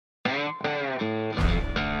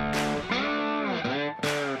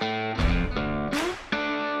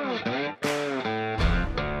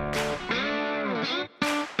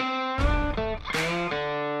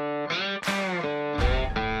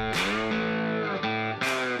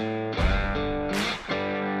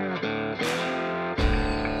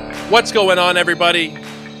What's going on, everybody?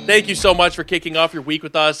 Thank you so much for kicking off your week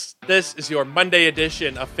with us. This is your Monday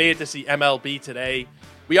edition of Fantasy MLB Today.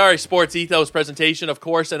 We are a Sports Ethos presentation, of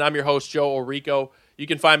course, and I'm your host, Joe Orico. You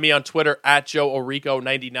can find me on Twitter at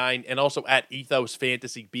JoeOrico99 and also at Ethos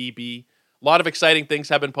Fantasy BB. A lot of exciting things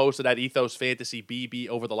have been posted at Ethos Fantasy BB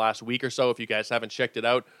over the last week or so. If you guys haven't checked it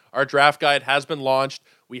out, our draft guide has been launched.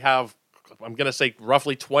 We have, I'm going to say,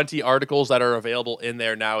 roughly 20 articles that are available in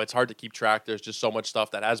there now. It's hard to keep track. There's just so much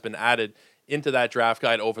stuff that has been added into that draft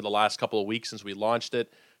guide over the last couple of weeks since we launched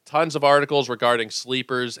it. Tons of articles regarding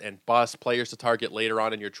sleepers and bust, players to target later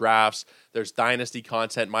on in your drafts. There's dynasty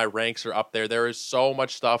content. My ranks are up there. There is so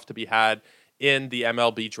much stuff to be had in the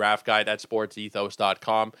MLB draft guide at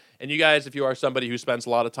sportsethos.com. And you guys, if you are somebody who spends a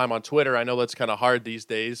lot of time on Twitter, I know that's kind of hard these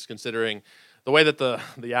days considering the way that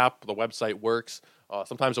the app, the website works.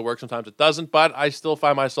 Sometimes it works, sometimes it doesn't, but I still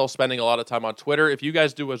find myself spending a lot of time on Twitter. If you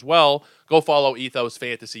guys do as well, go follow Ethos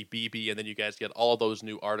Fantasy BB, and then you guys get all of those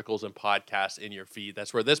new articles and podcasts in your feed.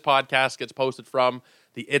 That's where this podcast gets posted from.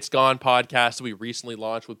 The It's Gone podcast that we recently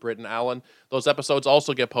launched with Britt and Allen. Those episodes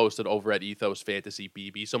also get posted over at Ethos Fantasy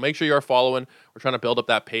BB. So make sure you're following. We're trying to build up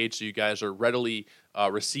that page so you guys are readily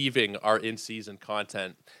receiving our in-season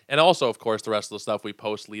content. And also, of course, the rest of the stuff we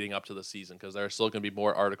post leading up to the season, because there are still going to be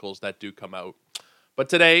more articles that do come out. But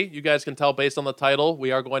today, you guys can tell based on the title,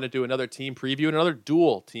 we are going to do another team preview, another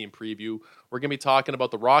dual team preview. We're going to be talking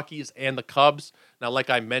about the Rockies and the Cubs. Now, like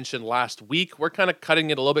I mentioned last week, we're kind of cutting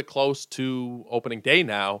it a little bit close to opening day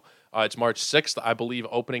now. It's March 6th. I believe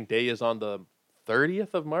opening day is on the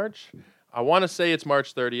 30th of March. I want to say it's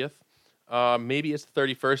March 30th. Maybe it's the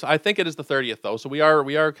 31st. I think it is the 30th, though. So we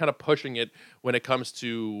are kind of pushing it when it comes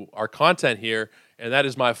to our content here, and that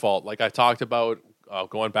is my fault. Like I talked about,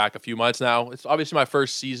 going back a few months now. It's obviously my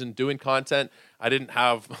first season doing content. I didn't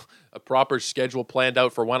have a proper schedule planned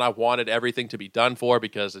out for when I wanted everything to be done for,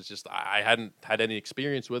 because it's just I hadn't had any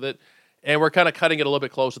experience with it. And we're kind of cutting it a little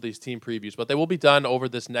bit close with these team previews, but they will be done over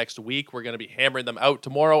this next week. We're going to be hammering them out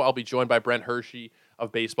tomorrow. I'll be joined by Brent Hershey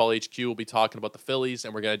of Baseball HQ. We'll be talking about the Phillies,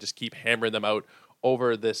 and we're going to just keep hammering them out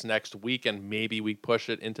over this next week, and maybe we push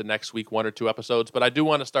it into next week, 1 or 2 episodes. But I do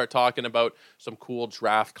want to start talking about some cool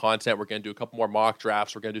draft content. We're going to do a couple more mock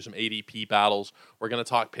drafts. We're going to do some ADP battles. We're going to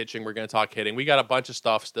talk pitching. We're going to talk hitting. We got a bunch of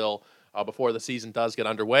stuff still before the season does get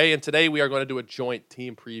underway. And today we are going to do a joint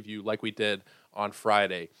team preview like we did on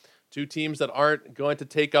Friday. 2 teams that aren't going to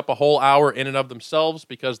take up a whole hour in and of themselves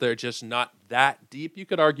because they're just not that deep. You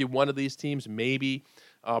could argue one of these teams maybe,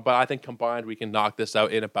 but I think combined we can knock this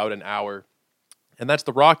out in about an hour. And that's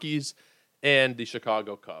the Rockies and the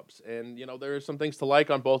Chicago Cubs. And, you know, there are some things to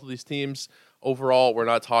like on both of these teams. Overall, we're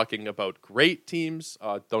not talking about great teams.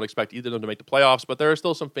 Don't expect either of them to make the playoffs, but there are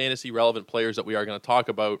still some fantasy-relevant players that we are going to talk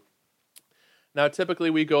about. Now,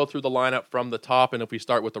 typically we go through the lineup from the top, and if we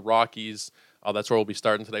start with the Rockies, that's where we'll be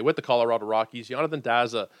starting today with the Colorado Rockies. Jonathan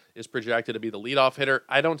Daza is projected to be the leadoff hitter.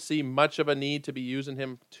 I don't see much of a need to be using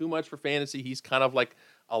him too much for fantasy. He's kind of like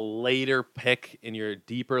a later pick in your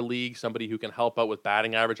deeper league, somebody who can help out with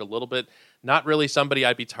batting average a little bit. Not really somebody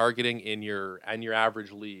I'd be targeting in your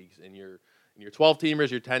average leagues, in your 12-teamers,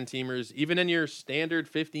 your 10-teamers, even in your standard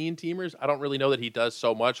 15-teamers. I don't really know that he does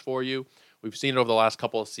so much for you. We've seen it over the last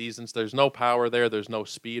couple of seasons. There's no power there. There's no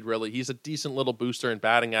speed, really. He's a decent little booster in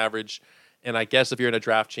batting average. And I guess if you're in a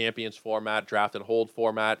draft champions format, draft and hold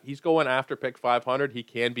format, he's going after pick 500. He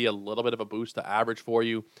can be a little bit of a boost to average for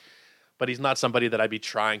you, but he's not somebody that I'd be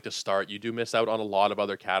trying to start. You do miss out on a lot of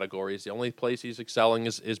other categories. The only place he's excelling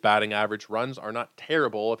is batting average. Runs are not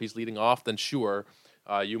terrible. If he's leading off, then sure,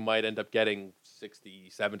 you might end up getting 60,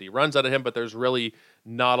 70 runs out of him, but there's really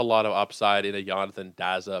not a lot of upside in a Jonathan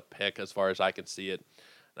Daza pick as far as I can see it.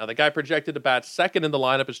 Now, the guy projected to bat second in the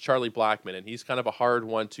lineup is Charlie Blackmon, and he's kind of a hard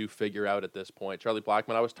one to figure out at this point. Charlie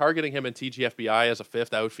Blackmon, I was targeting him in TGFBI as a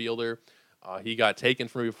 5th outfielder. He got taken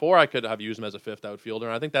from me before I could have used him as a 5th outfielder,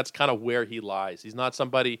 and I think that's kind of where he lies. He's not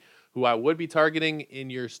somebody who I would be targeting in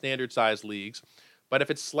your standard size leagues, but if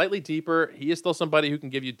it's slightly deeper, he is still somebody who can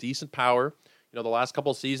give you decent power. You know, the last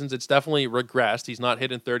couple of seasons, it's definitely regressed. He's not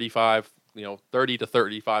hitting 30 to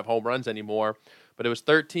 35 home runs anymore. But it was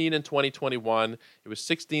 13 in 2021. It was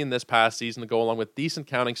 16 this past season to go along with decent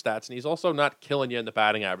counting stats. And he's also not killing you in the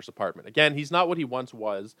batting average department. Again, he's not what he once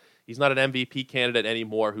was. He's not an MVP candidate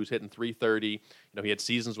anymore who's hitting 330. You know, he had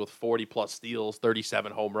seasons with 40-plus steals,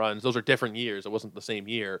 37 home runs. Those are different years. It wasn't the same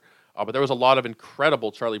year. But there was a lot of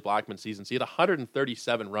incredible Charlie Blackmon seasons. He had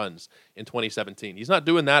 137 runs in 2017. He's not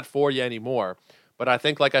doing that for you anymore. But I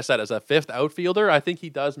think, like I said, as a 5th outfielder, I think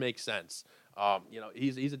he does make sense.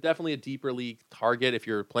 He's definitely a deeper league target if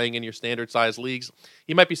you're playing in your standard size leagues.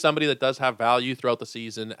 He might be somebody that does have value throughout the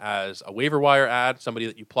season as a waiver wire ad, somebody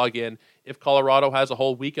that you plug in. If Colorado has a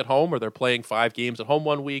whole week at home or they're playing 5 games at home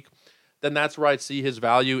 1 week, then that's where I'd see his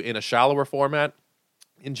value in a shallower format.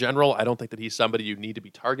 In general, I don't think that he's somebody you need to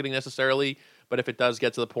be targeting necessarily, but if it does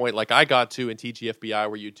get to the point like I got to in TGFBI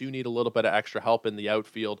where you do need a little bit of extra help in the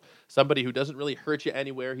outfield, somebody who doesn't really hurt you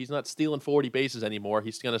anywhere, he's not stealing 40 bases anymore,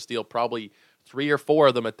 he's going to steal probably 3 or 4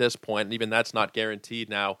 of them at this point, and even that's not guaranteed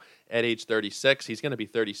now at age 36. He's going to be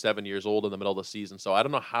 37 years old in the middle of the season, so I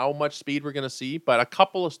don't know how much speed we're going to see, but a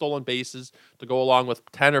couple of stolen bases to go along with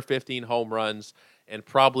 10 or 15 home runs, and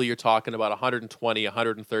probably you're talking about 120,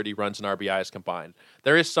 130 runs and RBIs combined.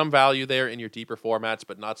 There is some value there in your deeper formats,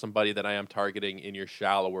 but not somebody that I am targeting in your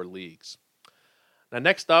shallower leagues. Now,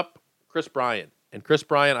 next up, Chris Bryant. And Chris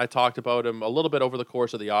Bryant, I talked about him a little bit over the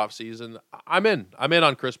course of the offseason. I'm in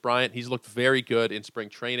on Chris Bryant. He's looked very good in spring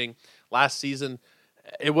training. Last season,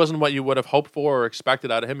 it wasn't what you would have hoped for or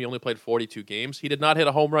expected out of him. He only played 42 games. He did not hit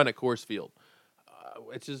a home run at Coors Field,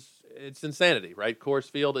 which is it's insanity, right? Coors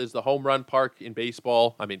Field is the home run park in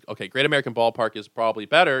baseball. I mean, okay, Great American Ballpark is probably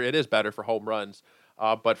better. It is better for home runs.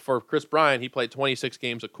 But for Chris Bryant, he played 26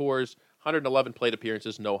 games at Coors, 111 plate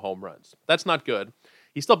appearances, no home runs. That's not good.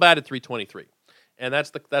 He still batted .323. And that's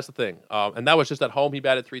the thing. And that was just at home. He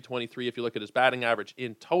batted .323. If you look at his batting average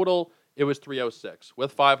in total, it was .306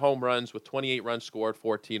 with 5 home runs, with 28 runs scored,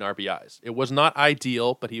 14 RBIs. It was not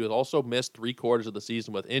ideal, but he was also missed 3/4 of the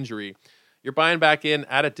season with injury. You're buying back in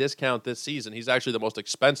at a discount this season. He's actually the most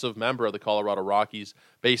expensive member of the Colorado Rockies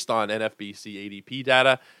based on NFBC ADP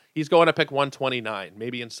data. He's going to pick 129.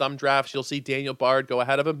 Maybe in some drafts you'll see Daniel Bard go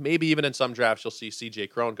ahead of him. Maybe even in some drafts you'll see CJ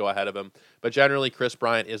Cron go ahead of him. But generally, Chris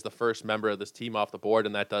Bryant is the first member of this team off the board,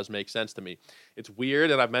 and that does make sense to me. It's weird,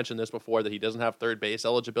 and I've mentioned this before, that he doesn't have third base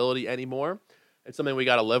eligibility anymore. It's something we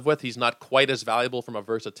got to live with. He's not quite as valuable from a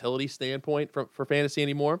versatility standpoint for fantasy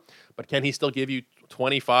anymore. But can he still give you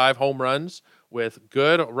 25 home runs with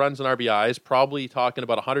good runs and RBIs, probably talking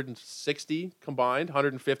about 160 combined,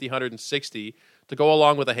 150, 160, to go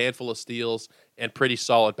along with a handful of steals and pretty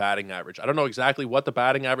solid batting average. I don't know exactly what the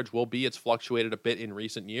batting average will be. It's fluctuated a bit in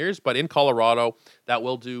recent years, but in Colorado, that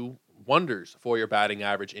will do wonders for your batting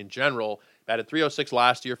average in general. Batted .306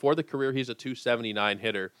 last year. For the career, he's a .279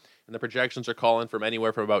 hitter. And the projections are calling from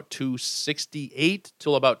anywhere from about 268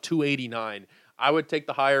 till about 289. I would take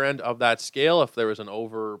the higher end of that scale. If there was an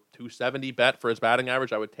over 270 bet for his batting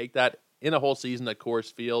average, I would take that in a whole season at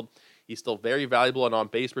Coors Field. He's still very valuable in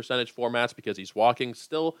on-base percentage formats because he's walking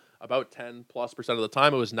still about 10+% of the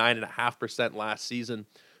time. It was 9.5% last season,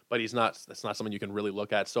 but that's not something you can really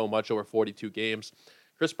look at so much over 42 games.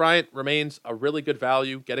 Chris Bryant remains a really good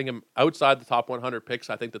value. Getting him outside the top 100 picks,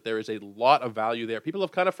 I think that there is a lot of value there. People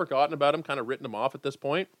have kind of forgotten about him, kind of written him off at this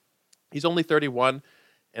point. He's only 31,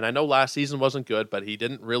 and I know last season wasn't good, but he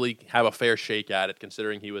didn't really have a fair shake at it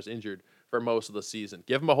considering he was injured for most of the season.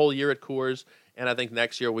 Give him a whole year at Coors, and I think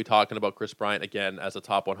next year we'll be talking about Chris Bryant again as a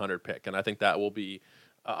top 100 pick, and I think that will be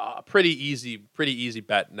a pretty easy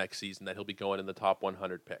bet next season that he'll be going in the top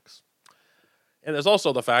 100 picks. And there's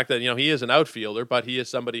also the fact that, he is an outfielder, but he is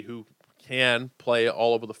somebody who can play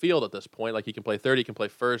all over the field at this point. Like, he can play third, he can play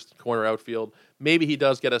first, corner, outfield. Maybe he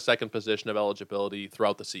does get a second position of eligibility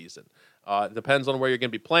throughout the season. It depends on where you're going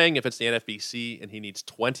to be playing. If it's the NFBC and he needs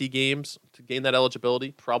 20 games to gain that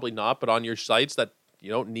eligibility, probably not. But on your sites that you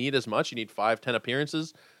don't need as much, you need 5-10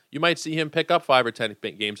 appearances, you might see him pick up 5 or 10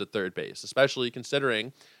 games at third base, especially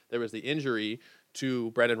considering there was the injury to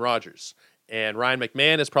Brendan Rodgers. And Ryan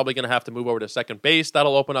McMahon is probably going to have to move over to second base.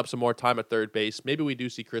 That'll open up some more time at third base. Maybe we do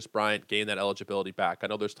see Chris Bryant gain that eligibility back. I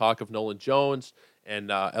know there's talk of Nolan Jones and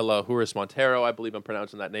Elahuris Montero. I believe I'm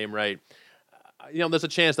pronouncing that name right. There's a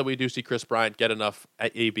chance that we do see Chris Bryant get enough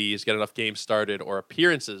ABs, get enough games started or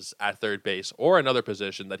appearances at third base or another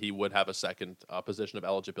position that he would have a second position of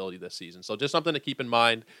eligibility this season. So just something to keep in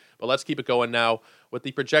mind. But let's keep it going now with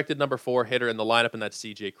the projected number 4 hitter in the lineup, and that's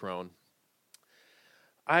CJ Cron.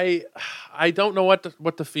 I don't know how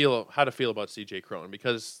to feel about CJ Cron,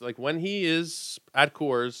 because like when he is at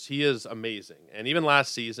Coors, he is amazing. And even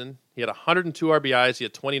last season, he had 102 RBIs, he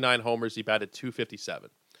had 29 homers, he batted .257.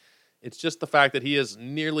 It's just the fact that he is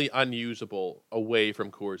nearly unusable away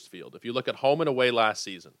from Coors Field. If you look at home and away last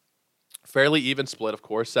season, fairly even split, of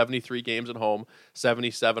course, 73 games at home,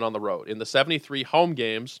 77 on the road. In the 73 home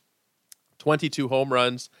games, 22 home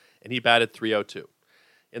runs, and he batted .302.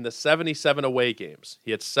 In the 77 away games,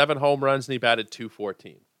 he had 7 home runs and he batted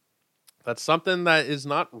 .214. That's something that is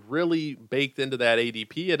not really baked into that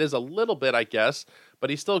ADP. It is a little bit, I guess, but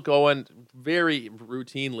he's still going very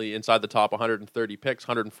routinely inside the top 130 picks,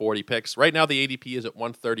 140 picks. Right now, the ADP is at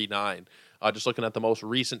 139. Just looking at the most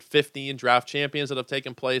recent 15 draft champions that have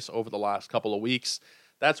taken place over the last couple of weeks,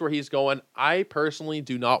 that's where he's going. I personally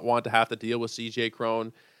do not want to have to deal with CJ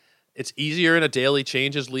Cron. It's easier in a daily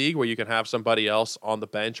changes league where you can have somebody else on the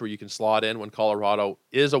bench where you can slot in when Colorado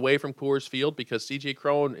is away from Coors Field, because CJ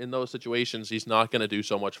Cron in those situations, he's not going to do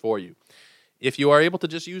so much for you. If you are able to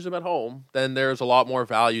just use him at home, then there's a lot more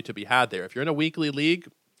value to be had there. If you're in a weekly league,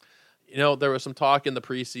 there was some talk in the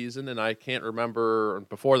preseason, and I can't remember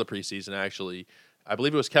before the preseason actually. I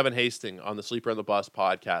believe it was Kevin Hastings on the Sleeper on the Bus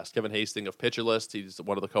podcast. Kevin Hastings of Pitcher List. He's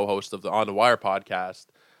one of the co-hosts of the On the Wire podcast.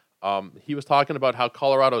 He was talking about how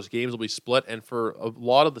Colorado's games will be split, and for a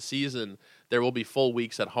lot of the season, there will be full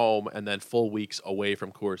weeks at home and then full weeks away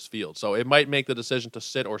from Coors Field. So it might make the decision to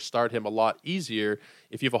sit or start him a lot easier.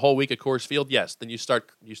 If you have a whole week at Coors Field, yes, then you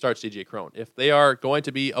start CJ Cron. If they are going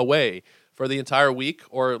to be away for the entire week,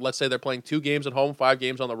 or let's say they're playing 2 games at home, 5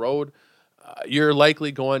 games on the road, you're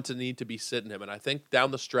likely going to need to be sitting him. And I think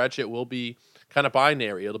down the stretch, it will be kind of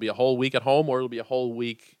binary. It'll be a whole week at home, or it'll be a whole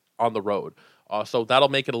week on the road. So that'll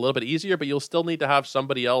make it a little bit easier, but you'll still need to have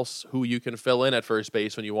somebody else who you can fill in at first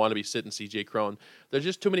base when you want to be sitting CJ Cron. There's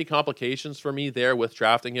just too many complications for me there with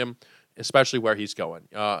drafting him, especially where he's going.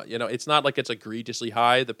 It's not like it's egregiously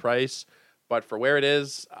high, the price, but for where it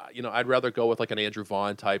is, I'd rather go with like an Andrew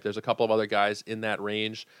Vaughn type. There's a couple of other guys in that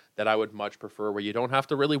range that I would much prefer, where you don't have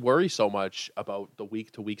to really worry so much about the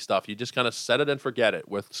week-to-week stuff. You just kind of set it and forget it.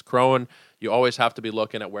 With Cron, you always have to be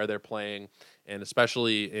looking at where they're playing, and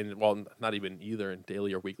especially not even either in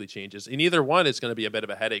daily or weekly changes. In either one, it's going to be a bit of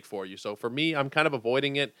a headache for you. So for me, I'm kind of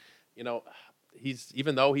avoiding it.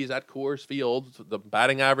 Even though he's at Coors Field, the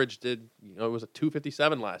batting average it was a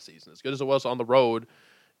 257 last season. As good as it was on the road,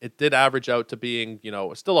 it did average out to being,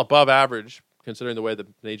 still above average, considering the way the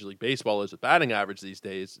Major League Baseball is with batting average these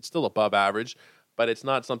days. It's still above average, but it's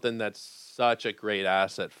not something that's such a great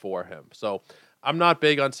asset for him. So I'm not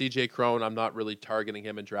big on CJ Cron. I'm not really targeting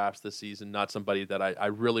him in drafts this season, not somebody that I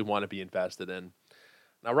really want to be invested in.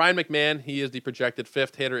 Now, Ryan McMahon, he is the projected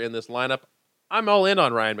 5th hitter in this lineup. I'm all in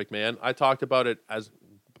on Ryan McMahon. I talked about it as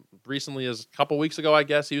recently as a couple weeks ago, I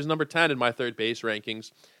guess. He was number 10 in my third base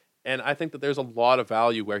rankings. And I think that there's a lot of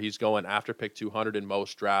value where he's going after pick 200 in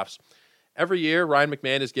most drafts. Every year, Ryan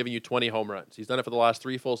McMahon is giving you 20 home runs. He's done it for the last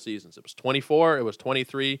 3 full seasons. It was 24, it was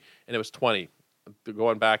 23, and it was 20.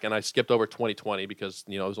 Going back, and I skipped over 2020 because,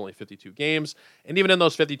 it was only 52 games. And even in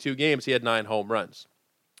those 52 games, he had 9 home runs.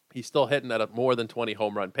 He's still hitting at a more than 20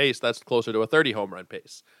 home run pace. That's closer to a 30 home run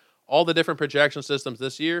pace. All the different projection systems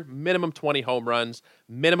this year, minimum 20 home runs,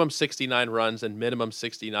 minimum 69 runs, and minimum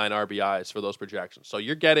 69 RBIs for those projections. So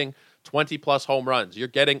you're getting 20-plus home runs. You're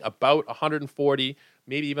getting about 140,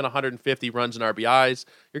 maybe even 150 runs and RBIs.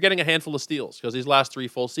 You're getting a handful of steals because these last 3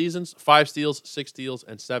 full seasons, 5 steals, 6 steals,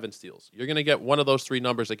 and 7 steals. You're going to get one of those 3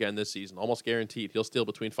 numbers again this season, almost guaranteed. He'll steal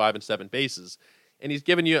between 5 and 7 bases, and he's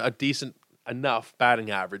given you a decent enough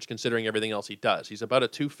batting average considering everything else he does. He's about a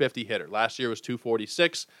 250 hitter. Last year was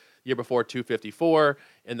 246. Year before 254,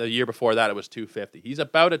 and the year before that it was 250. He's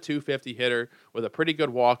about a 250 hitter with a pretty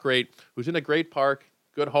good walk rate, who's in a great park,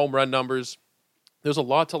 good home run numbers. There's a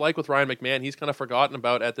lot to like with Ryan McMahon. He's kind of forgotten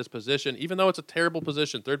about at this position, even though it's a terrible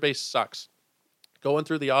position. Third base sucks. Going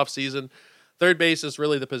through the offseason, third base is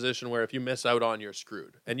really the position where if you miss out on, you're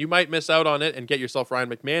screwed. And you might miss out on it and get yourself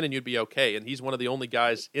Ryan McMahon, and you'd be okay. And he's one of the only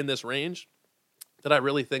guys in this range that I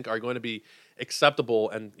really think are going to be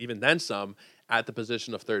acceptable, and even then some, at the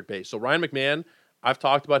position of third base. So Ryan McMahon, I've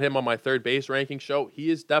talked about him on my third base ranking show. He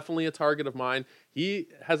is definitely a target of mine. He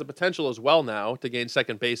has a potential as well now to gain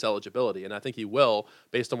second base eligibility, and I think he will,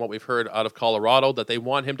 based on what we've heard out of Colorado, that they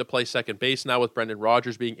want him to play second base now with Brendan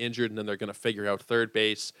Rodgers being injured, and then they're going to figure out third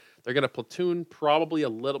base. They're going to platoon probably a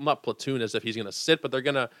little, not platoon as if he's going to sit, but they're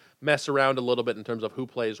going to mess around a little bit in terms of who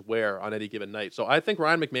plays where on any given night. So I think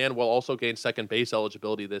Ryan McMahon will also gain second base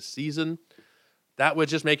eligibility this season. That would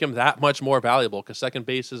just make him that much more valuable because second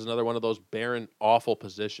base is another one of those barren, awful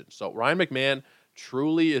positions. So Ryan McMahon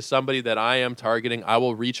truly is somebody that I am targeting. I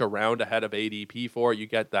will reach around ahead of ADP for. You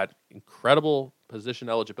get that incredible position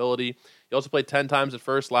eligibility. He also played 10 times at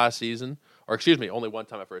first last season. Or excuse me, only 1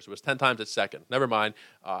 time at first. It was 10 times at second. Never mind.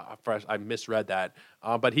 I misread that.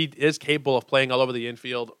 But he is capable of playing all over the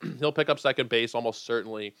infield. He'll pick up second base almost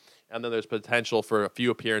certainly. And then there's potential for a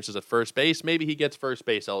few appearances at first base. Maybe he gets first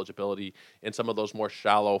base eligibility in some of those more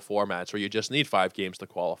shallow formats where you just need 5 games to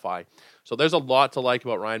qualify. So there's a lot to like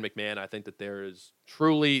about Ryan McMahon. I think that there is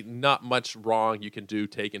truly not much wrong you can do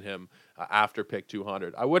taking him after pick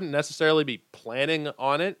 200. I wouldn't necessarily be planning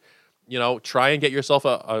on it. Try and get yourself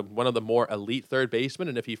a one of the more elite third basemen,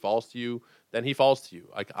 and if he falls to you, then he falls to you.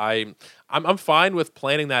 Like I'm fine with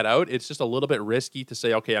planning that out. It's just a little bit risky to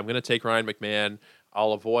say, okay, I'm going to take Ryan McMahon.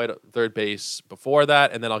 I'll avoid third base before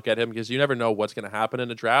that, and then I'll get him because you never know what's going to happen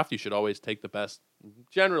in a draft. You should always take the best.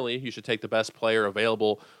 Generally, you should take the best player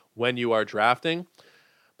available when you are drafting.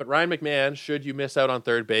 But Ryan McMahon, should you miss out on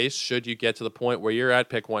third base, should you get to the point where you're at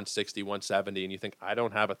pick 160, 170, and you think, I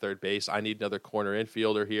don't have a third base, I need another corner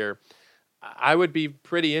infielder here, I would be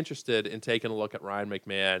pretty interested in taking a look at Ryan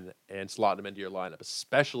McMahon and slotting him into your lineup,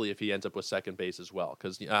 especially if he ends up with second base as well.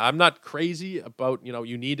 Because I'm not crazy about,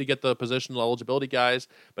 you need to get the positional eligibility guys,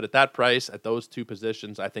 but at that price, at those 2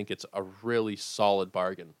 positions, I think it's a really solid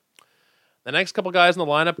bargain. The next couple guys in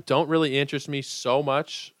the lineup don't really interest me so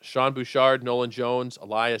much. Sean Bouchard, Nolan Jones,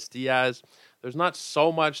 Elias Diaz. There's not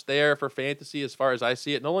so much there for fantasy as far as I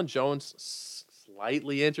see it. Nolan Jones,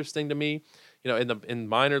 slightly interesting to me. In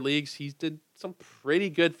minor leagues, he did some pretty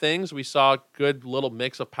good things. We saw a good little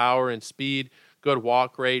mix of power and speed, good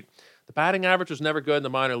walk rate. The batting average was never good in the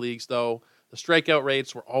minor leagues, though. The strikeout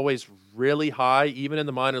rates were always really high. Even in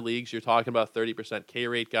the minor leagues, you're talking about 30% K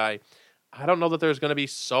rate guy. I don't know that there's going to be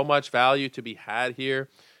so much value to be had here.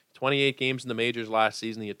 28 games in the majors last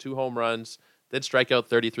season. He had 2 home runs, did strike out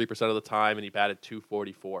 33% of the time, and he batted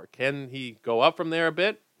 .244. Can he go up from there a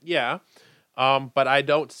bit? Yeah. But I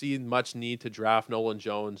don't see much need to draft Nolan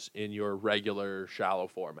Jones in your regular shallow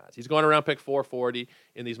formats. He's going around pick 440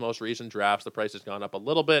 in these most recent drafts. The price has gone up a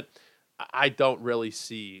little bit. I don't really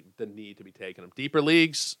see the need to be taking him. Deeper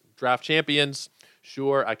leagues, draft champions,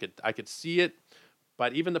 sure, I could see it.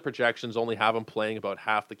 But even the projections only have him playing about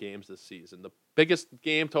half the games this season. The biggest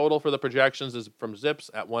game total for the projections is from Zips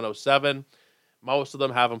at 107. Most of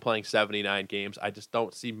them have him playing 79 games. I just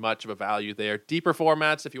don't see much of a value there. Deeper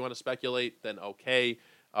formats, if you want to speculate, then okay,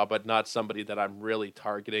 but not somebody that I'm really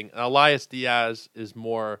targeting. And Elias Diaz is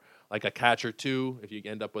more like a catcher 2. If you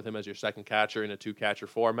end up with him as your second catcher in a 2-catcher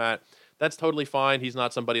format, that's totally fine. He's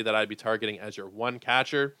not somebody that I'd be targeting as your 1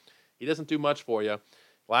 catcher. He doesn't do much for you.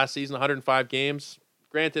 Last season, 105 games.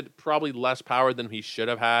 Granted, probably less power than he should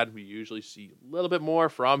have had. We usually see a little bit more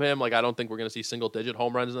from him. Like, I don't think we're going to see single-digit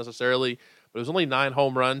home runs necessarily, but it was only 9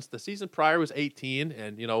 home runs. The season prior was 18,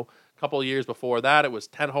 and, a couple of years before that, it was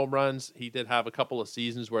 10 home runs. He did have a couple of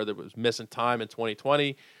seasons where there was missing time in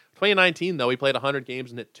 2020. 2019, though, he played 100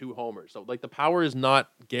 games and hit 2 homers. So, the power is not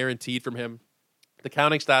guaranteed from him. The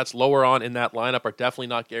counting stats lower on in that lineup are definitely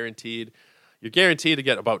not guaranteed. You're guaranteed to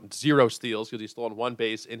get about 0 steals because he's stolen 1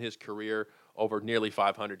 base in his career over nearly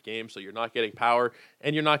 500 games, so you're not getting power,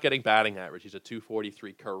 and you're not getting batting average. He's a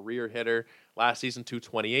 .243 career hitter. Last season,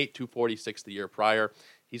 .228, .246 the year prior.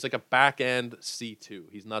 He's like a back-end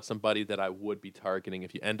C2. He's not somebody that I would be targeting.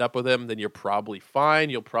 If you end up with him, then you're probably fine.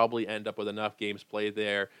 You'll probably end up with enough games played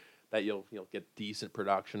there that you'll get decent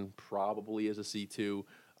production, probably as a C2.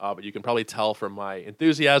 But you can probably tell from my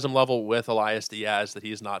enthusiasm level with Elias Diaz that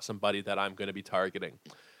he's not somebody that I'm going to be targeting.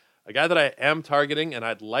 A guy that I am targeting, and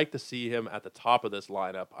I'd like to see him at the top of this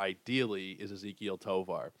lineup, ideally, is Ezequiel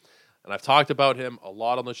Tovar. And I've talked about him a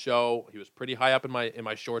lot on the show. He was pretty high up in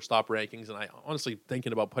my shortstop rankings, and I honestly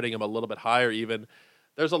thinking about putting him a little bit higher even.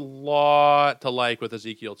 There's a lot to like with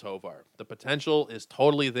Ezequiel Tovar. The potential is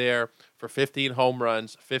totally there for 15 home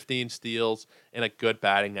runs, 15 steals, and a good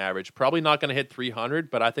batting average. Probably not going to hit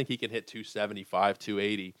 300, but I think he can hit 275,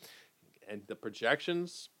 280. And the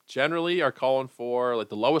projections generally are calling for,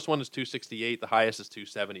 the lowest one is 268, the highest is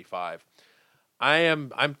 275.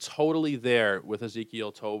 I'm totally there with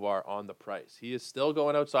Ezequiel Tovar on the price. He is still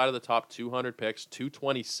going outside of the top 200 picks,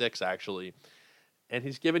 226 actually. And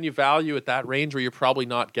he's giving you value at that range where you're probably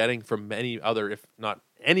not getting from many other, if not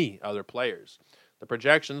any other players. The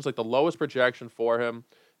projections, the lowest projection for him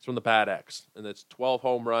is from the Bad X, and it's 12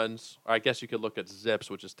 home runs. Or I guess you could look at Zips,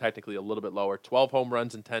 which is technically a little bit lower. 12 home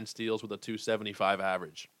runs and 10 steals with a 275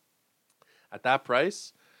 average. At that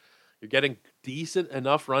price, you're getting decent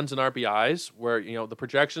enough runs and RBIs where, the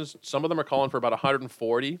projections, some of them are calling for about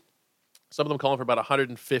 140. Some of them calling for about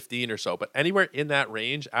 115 or so. But anywhere in that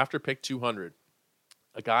range after pick 200,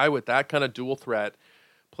 a guy with that kind of dual threat,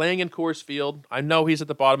 playing in Coors Field. I know he's at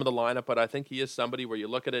the bottom of the lineup, but I think he is somebody where you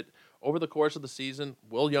look at it over the course of the season.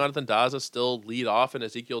 Will Jonathan Daza still lead off and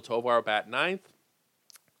Ezequiel Tovar bat 9th?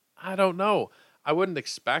 I don't know. I wouldn't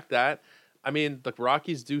expect that. I mean, the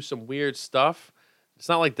Rockies do some weird stuff. It's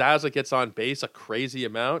not like Dazzler gets on base a crazy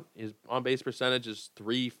amount. His on base percentage is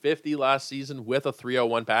 .350 last season with a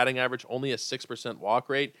 .301 batting average, only a 6% walk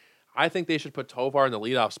rate. I think they should put Tovar in the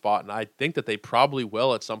leadoff spot, and I think that they probably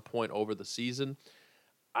will at some point over the season.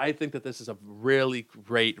 I think that this is a really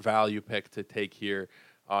great value pick to take here.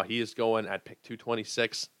 He is going at pick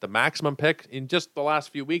 226. The maximum pick in just the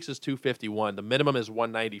last few weeks is 251. The minimum is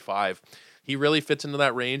 195. He really fits into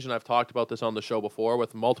that range, and I've talked about this on the show before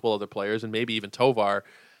with multiple other players and maybe even Tovar.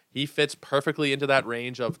 He fits perfectly into that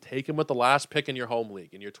range of take him with the last pick in your home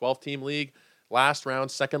league. In your 12-team league, last round,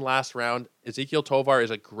 second last round, Ezequiel Tovar is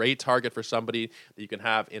a great target for somebody that you can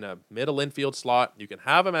have in a middle infield slot. You can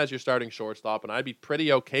have him as your starting shortstop, and I'd be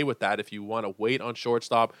pretty okay with that if you want to wait on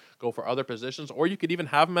shortstop, go for other positions, or you could even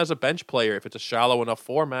have him as a bench player if it's a shallow enough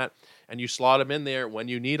format, and you slot him in there when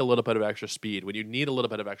you need a little bit of extra speed, when you need a little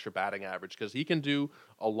bit of extra batting average, because he can do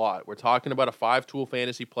a lot. We're talking about a 5-tool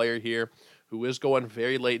fantasy player here who is going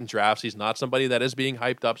very late in drafts. He's not somebody that is being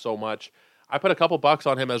hyped up so much. I put a couple bucks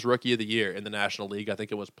on him as Rookie of the Year in the National League. I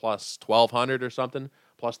think it was plus 1,200 or something,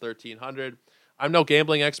 plus 1,300. I'm no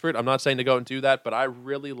gambling expert. I'm not saying to go and do that, but I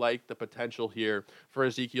really like the potential here for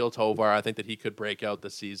Ezequiel Tovar. I think that he could break out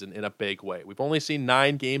this season in a big way. We've only seen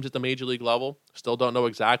 9 games at the Major League level. Still don't know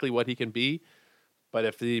exactly what he can be, but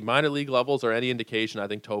if the minor league levels are any indication, I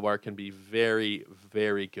think Tovar can be very,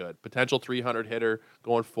 very good. Potential 300 hitter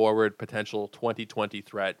going forward, potential 2020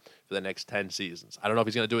 threat for the next 10 seasons. I don't know if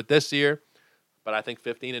he's going to do it this year, but I think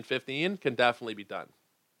 15 and 15 can definitely be done.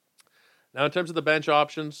 Now, in terms of the bench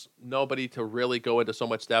options, nobody to really go into so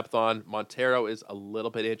much depth on. Montero is a little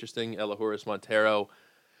bit interesting, Elahuris Montero.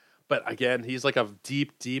 But again, he's like a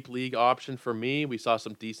deep, deep league option for me. We saw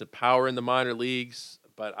some decent power in the minor leagues,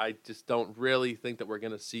 but I just don't really think that we're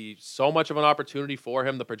going to see so much of an opportunity for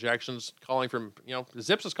him. The projections calling from,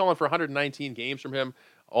 Zips is calling for 119 games from him.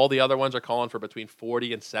 All the other ones are calling for between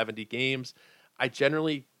 40 and 70 games. I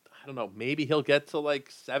don't know, maybe he'll get to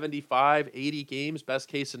like 75, 80 games, best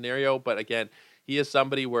case scenario. But again, he is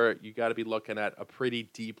somebody where you got to be looking at a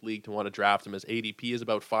pretty deep league to want to draft him. His ADP is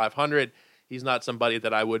about 500. He's not somebody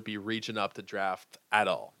that I would be reaching up to draft at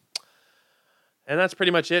all. And that's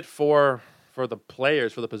pretty much it for the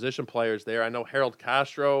players, for the position players there. I know Harold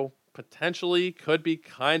Castro potentially could be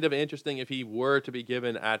kind of interesting if he were to be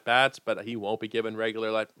given at-bats, but he won't be given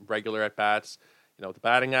regular at-bats. The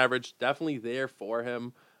batting average, definitely there for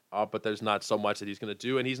him. But there's not so much that he's going to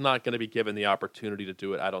do, and he's not going to be given the opportunity to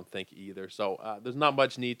do it, I don't think, either. So there's not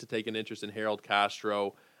much need to take an interest in Harold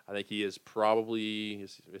Castro. I think he is probably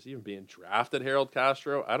is he even being drafted, Harold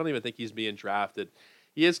Castro? I don't even think he's being drafted.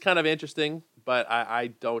 He is kind of interesting, but I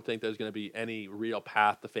don't think there's going to be any real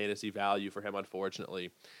path to fantasy value for him,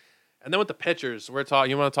 unfortunately. And then with the pitchers, you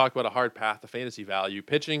want to talk about a hard path to fantasy value.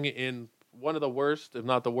 Pitching in one of the worst, if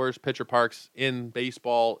not the worst, pitcher parks in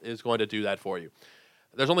baseball is going to do that for you.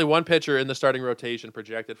 There's only one pitcher in the starting rotation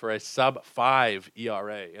projected for a sub-5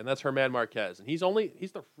 ERA, and that's German Marquez. And he's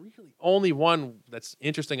the really only one that's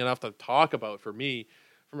interesting enough to talk about for me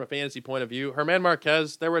from a fantasy point of view. German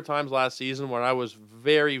Marquez, there were times last season when I was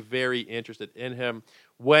very, very interested in him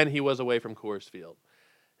when he was away from Coors Field.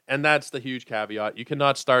 And that's the huge caveat. You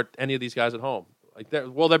cannot start any of these guys at home.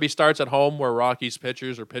 Will there be starts at home where Rockies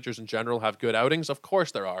pitchers or pitchers in general have good outings? Of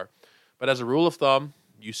course there are. But as a rule of thumb,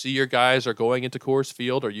 you see your guys are going into Coors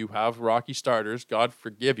Field or you have Rocky starters. God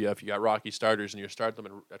forgive you if you got Rocky starters and you start them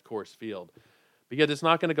at Coors Field. Because it's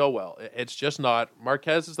not going to go well. It's just not.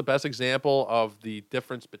 Marquez is the best example of the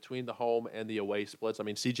difference between the home and the away splits. I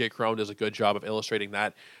mean, CJ Cron does a good job of illustrating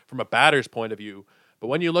that from a batter's point of view. But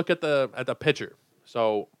when you look at the pitcher,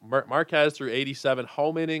 so Marquez threw 87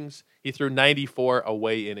 home innings. He threw 94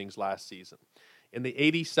 away innings last season. In the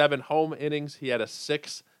 87 home innings, he had a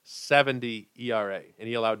 6.70 ERA, and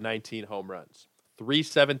he allowed 19 home runs.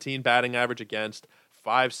 317 batting average against,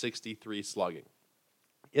 563 slugging.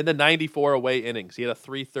 In the 94 away innings, he had a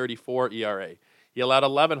 334 ERA. He allowed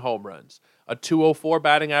 11 home runs, a 204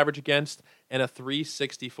 batting average against, and a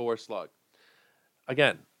 364 slug.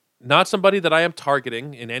 Again, not somebody that I am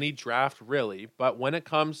targeting in any draft, really, but when it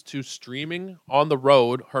comes to streaming on the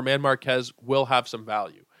road, German Marquez will have some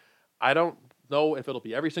value. I don't know if it'll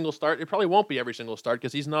be every single start. It probably won't be every single start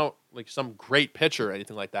because he's not like some great pitcher or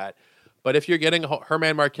anything like that. But if you're getting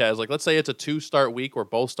German Marquez, like let's say it's a 2-start week where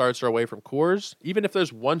both starts are away from Coors, even if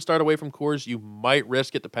there's one start away from Coors, you might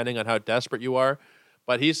risk it depending on how desperate you are.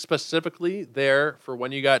 But he's specifically there for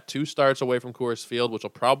when you got 2 starts away from Coors Field, which will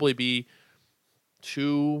probably be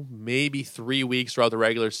 2, maybe 3 weeks throughout the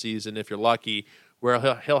regular season if you're lucky, where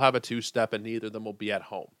he'll have a 2-step and neither of them will be at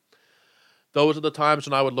home. those are the times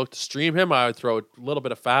when I would look to stream him. I would throw a little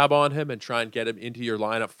bit of fab on him and try and get him into your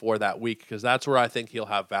lineup for that week because that's where I think he'll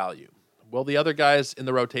have value. Will the other guys in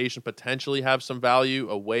the rotation potentially have some value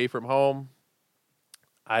away from home?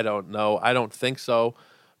 I don't know. I don't think so.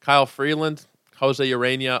 Kyle Freeland, Jose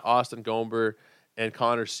Urena, Austin Gomber, and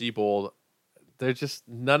Connor Siebold, they're just,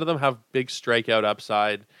 none of them have big strikeout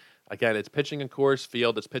upside. Again, it's pitching in Coors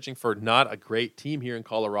Field. It's pitching for not a great team here in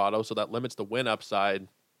Colorado, so that limits the win upside.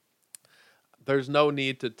 There's no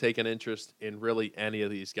need to take an interest in really any of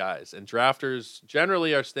these guys. And drafters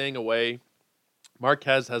generally are staying away.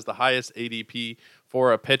 Marquez has the highest ADP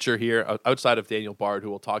for a pitcher here outside of Daniel Bard, who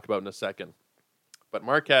we'll talk about in a second. But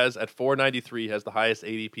Marquez at 493 has the highest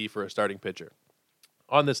ADP for a starting pitcher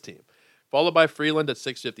on this team. Followed by Freeland at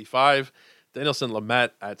 655, Danielson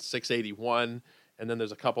Lamet at 681, and then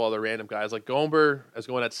there's a couple other random guys like Gomber is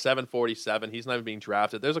going at 747. He's not even being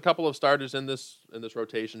drafted. There's a couple of starters in this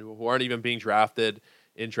rotation who aren't even being drafted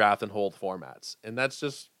in draft and hold formats. And that's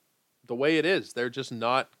just the way it is. They're just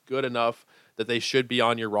not good enough that they should be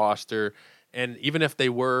on your roster. And even if they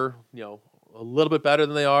were, a little bit better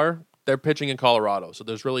than they are, they're pitching in Colorado. So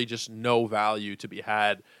there's really just no value to be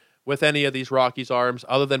had with any of these Rockies arms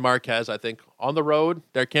other than Marquez. I think on the road,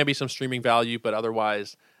 there can be some streaming value, but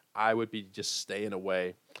otherwise I would be just staying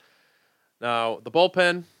away. Now, the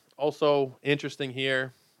bullpen, also interesting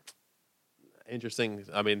here. Interesting.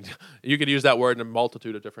 I mean, you could use that word in a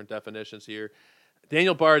multitude of different definitions here.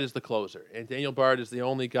 Daniel Bard is the closer, and Daniel Bard is the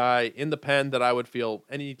only guy in the pen that I would feel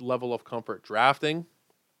any level of comfort drafting.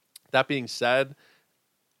 That being said,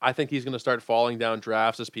 I think he's going to start falling down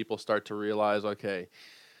drafts as people start to realize, okay,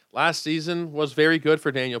 last season was very good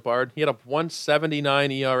for Daniel Bard. He had a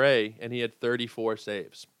 1.79 ERA, and he had 34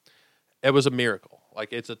 saves. It was a miracle.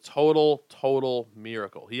 Like, it's a total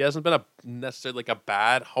miracle. He hasn't been necessarily like a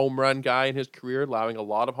bad home run guy in his career, allowing a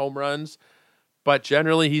lot of home runs, but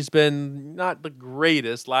generally he's been not the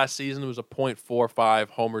greatest. Last season it was a .45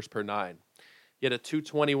 homers per nine. He had a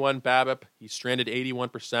 221 BABIP. He stranded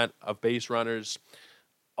 81% of base runners.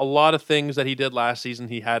 A lot of things that he did last season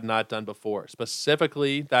he had not done before,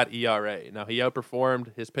 specifically that ERA. Now, he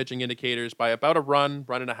outperformed his pitching indicators by about a run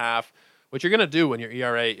and a half, which you're going to do when your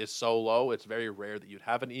ERA is so low. It's very rare that you'd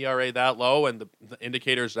have an ERA that low, and the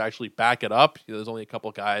indicators actually back it up. There's only a couple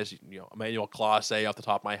of guys, Emmanuel Clase off the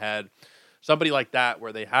top of my head, somebody like that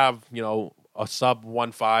where they have, a sub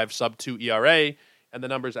 1.5, sub 2 ERA, and the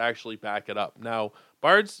numbers actually back it up. Now,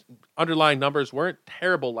 Bard's underlying numbers weren't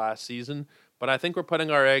terrible last season, but I think we're putting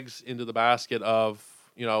our eggs into the basket of,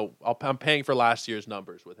 I'm paying for last year's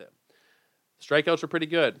numbers with him. Strikeouts are pretty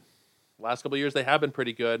good. Last couple of years, they have been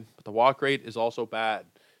pretty good, but the walk rate is also bad.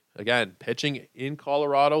 Again, pitching in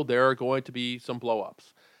Colorado, there are going to be some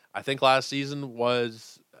blow-ups. I think last season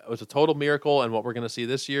was a total miracle, and what we're going to see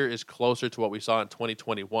this year is closer to what we saw in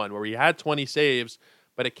 2021, where he had 20 saves,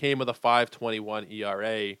 but it came with a 5.21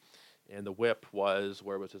 ERA, and the whip was,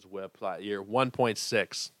 where was his whip that year?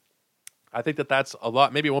 1.6. I think that's a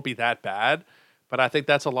lot. Maybe it won't be that bad, but I think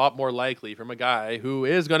that's a lot more likely from a guy who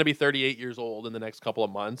is going to be 38 years old in the next couple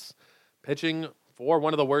of months, pitching for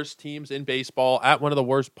one of the worst teams in baseball at one of the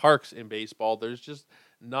worst parks in baseball. There's just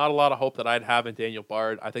not a lot of hope that I'd have in Daniel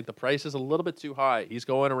Bard. I think the price is a little bit too high. He's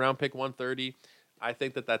going around pick 130. I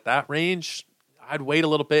think that range, I'd wait a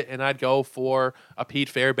little bit and I'd go for a Pete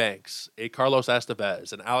Fairbanks, a Carlos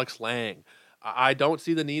Estevez, an Alex Lang. I don't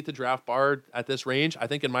see the need to draft Bard at this range. I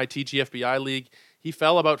think in my TGFBI league, he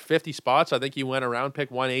fell about 50 spots. I think he went around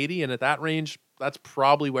pick 180, and at that range, that's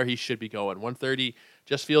probably where he should be going. 130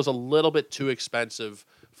 just feels a little bit too expensive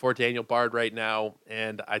for Daniel Bard right now,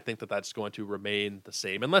 and I think that's going to remain the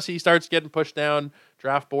same. Unless he starts getting pushed down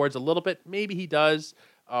draft boards a little bit, maybe he does,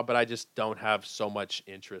 but I just don't have so much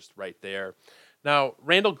interest right there. Now,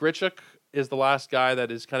 Randall Grichuk is the last guy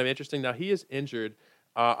that is kind of interesting. Now, he is injured.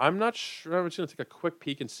 I'm not sure. I'm just going to take a quick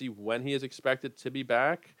peek and see when he is expected to be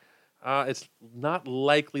back. It's not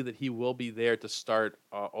likely that he will be there to start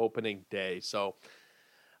opening day. So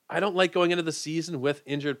I don't like going into the season with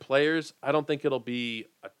injured players. I don't think it'll be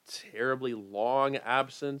a terribly long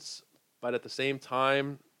absence, but at the same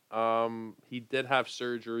time, he did have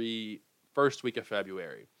surgery first week of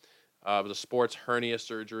February. It was a sports hernia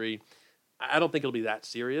surgery. I don't think it'll be that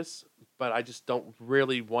serious, but I just don't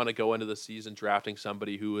really want to go into the season drafting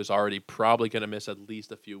somebody who is already probably going to miss at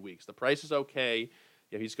least a few weeks. The price is okay.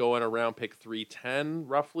 Yeah, he's going around pick 310,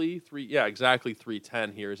 roughly. Exactly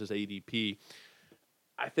 310 here is his ADP.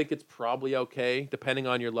 I think it's probably okay, depending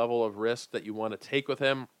on your level of risk that you want to take with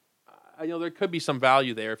him. There could be some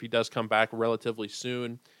value there if he does come back relatively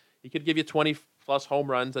soon. He could give you 20-plus home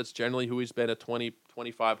runs. That's generally who he's been, a 20,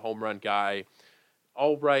 25 home run guy.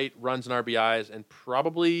 all right runs and RBIs, and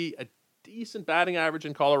probably a decent batting average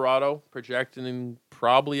in Colorado, projecting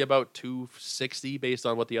probably about 260 based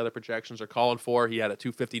on what the other projections are calling for. He had a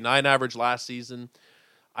 259 average last season.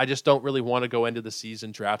 I just don't really want to go into the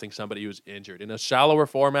season drafting somebody who's injured. In a shallower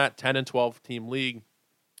format, 10 and 12 team league,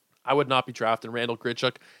 I would not be drafting Randall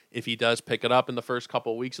Grichuk. If he does pick it up in the first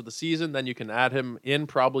couple of weeks of the season, then you can add him in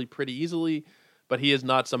probably pretty easily, but he is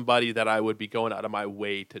not somebody that I would be going out of my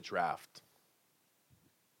way to draft.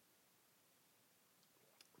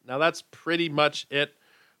 Now that's pretty much it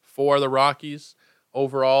for the Rockies.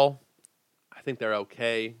 Overall, I think they're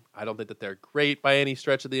okay. I don't think that they're great by any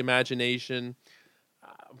stretch of the imagination.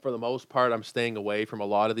 For the most part, I'm staying away from a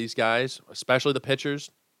lot of these guys, especially the pitchers.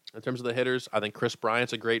 In terms of the hitters, I think Chris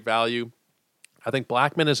Bryant's a great value. I think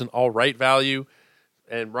Blackmon is an all right value.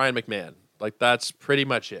 And Ryan McMahon. Like, that's pretty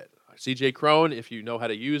much it. CJ Cron, if you know how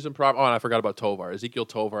to use him properly. Oh, and I forgot about Tovar. Ezekiel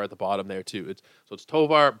Tovar at the bottom there, too. It's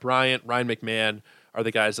Tovar, Bryant, Ryan McMahon are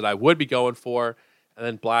the guys that I would be going for. And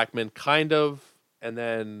then Blackmon, kind of. And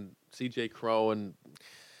then CJ Cron.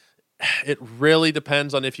 It really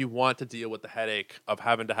depends on if you want to deal with the headache of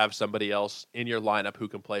having to have somebody else in your lineup who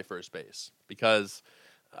can play first base. Because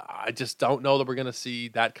I just don't know that we're going to see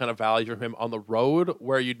that kind of value from him on the road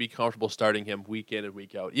where you'd be comfortable starting him week in and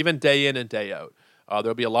week out, even day in and day out.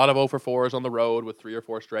 There'll be a lot of 0 for 4s on the road with 3 or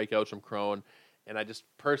 4 strikeouts from Cron, and I just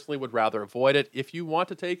personally would rather avoid it. If you want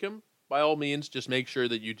to take him, by all means, just make sure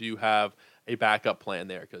that you do have a backup plan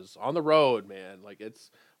there, because on the road, man, like I'm going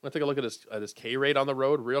to take a look at his K rate on the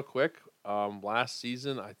road real quick. Last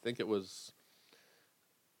season, I think it was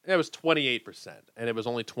 28%, and it was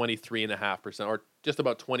only 23.5%, or just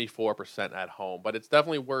about 24% at home. But it's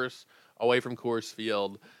definitely worse away from Coors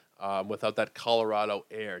Field without that Colorado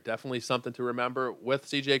air. Definitely something to remember with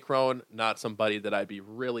CJ Cron, not somebody that I'd be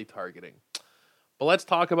really targeting. But let's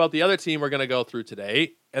talk about the other team we're going to go through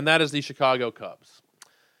today, and that is the Chicago Cubs.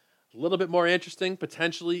 A little bit more interesting,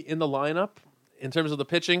 potentially, in the lineup. In terms of the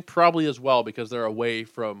pitching, probably as well, because they're away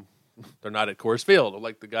from, they're not at Coors Field,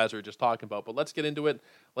 like the guys we were just talking about. But let's get into it.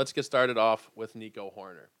 Let's get started off with Nico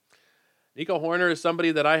Hoerner. Nico Hoerner is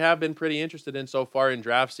somebody that I have been pretty interested in so far in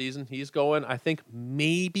draft season. He's going, I think,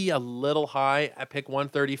 maybe a little high at pick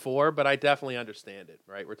 134, but I definitely understand it,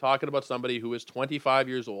 right? We're talking about somebody who is 25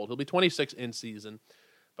 years old. He'll be 26 in season.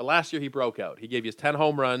 But last year he broke out. He gave you 10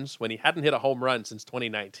 home runs when he hadn't hit a home run since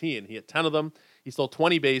 2019. He hit 10 of them. He stole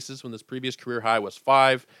 20 bases when his previous career high was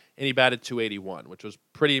 5, and he batted .281, which was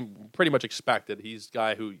pretty much expected. He's a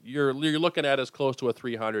guy who you're looking at as close to a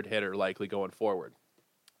 300 hitter likely going forward.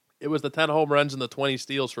 It was the 10 home runs and the 20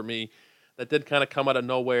 steals for me that did kind of come out of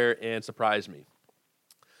nowhere and surprise me.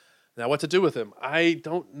 Now, what to do with him? I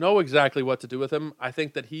don't know exactly what to do with him. I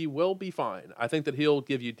think that he will be fine. I think that he'll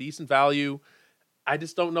give you decent value. I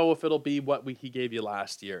just don't know if it'll be what he gave you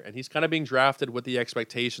last year. And he's kind of being drafted with the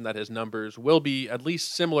expectation that his numbers will be at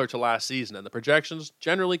least similar to last season. And the projections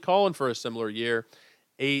generally calling for a similar year.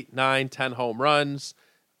 8, 9, 10 home runs,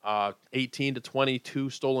 18 to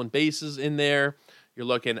 22 stolen bases in there. You're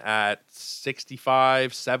looking at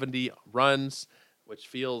 65, 70 runs, which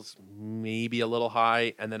feels maybe a little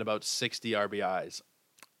high, and then about 60 RBIs.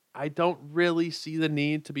 I don't really see the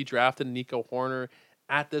need to be drafting Nico Hoerner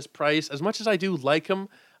at this price. As much as I do like him,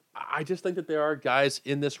 I just think that there are guys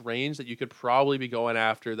in this range that you could probably be going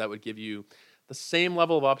after that would give you the same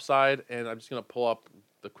level of upside. And I'm just going to pull up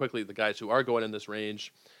quickly the guys who are going in this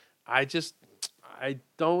range. I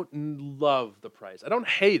don't love the price. I don't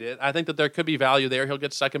hate it. I think that there could be value there. He'll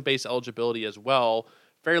get second base eligibility as well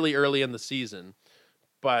fairly early in the season.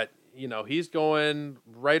 But, he's going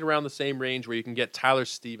right around the same range where you can get Tyler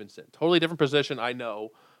Stevenson. Totally different position, I know.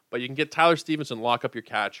 But you can get Tyler Stevenson, lock up your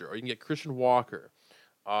catcher. Or you can get Christian Walker.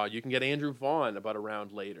 You can get Andrew Vaughn about a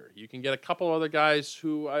round later. You can get a couple other guys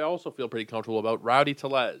who I also feel pretty comfortable about. Rowdy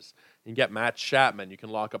Tellez. You can get Matt Chapman. You can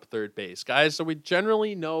lock up third base. Guys, so we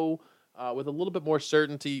generally know with a little bit more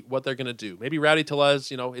certainty what they're going to do. Maybe Rowdy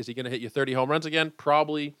Tellez, is he going to hit you 30 home runs again?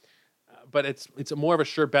 Probably. But it's more of a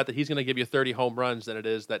sure bet that he's going to give you 30 home runs than it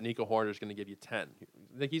is that Nico Hoerner is going to give you 10.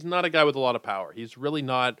 He's not a guy with a lot of power. He's really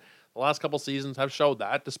not. The last couple seasons have showed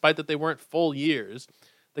that, despite that they weren't full years.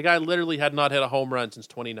 The guy literally had not hit a home run since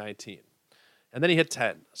 2019. And then he hit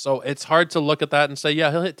 10. So it's hard to look at that and say,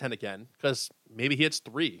 yeah, he'll hit 10 again, because maybe he hits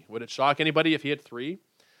 3. Would it shock anybody if he hit 3?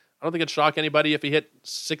 I don't think it'd shock anybody if he hit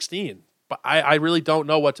 16. But I really don't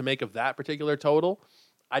know what to make of that particular total.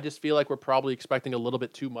 I just feel like we're probably expecting a little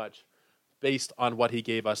bit too much based on what he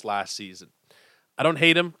gave us last season. I don't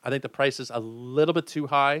hate him. I think the price is a little bit too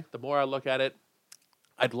high. The more I look at it,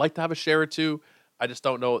 I'd like to have a share or two. I just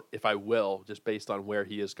don't know if I will, just based on where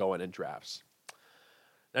he is going in drafts.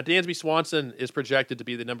 Now, Dansby Swanson is projected to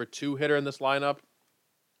be the number 2 hitter in this lineup.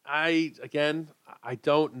 I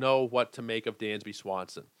don't know what to make of Dansby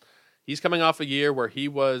Swanson. He's coming off a year where he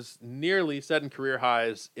was nearly setting career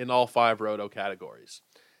highs in all 5 roto categories.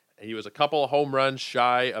 He was a couple of home runs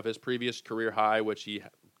shy of his previous career high, which he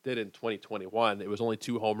did in 2021. It was only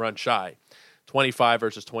 2 home runs shy, 25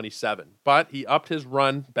 versus 27. But he upped his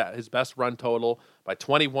best run total by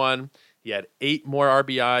 21. He had 8 more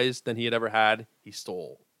RBIs than he had ever had. He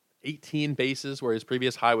stole 18 bases, where his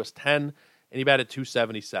previous high was 10. And he batted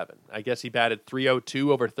 277. I guess he batted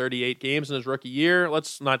 302 over 38 games in his rookie year.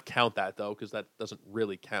 Let's not count that, though, because that doesn't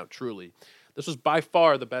really count truly. This was by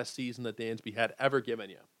far the best season that Dansby had ever given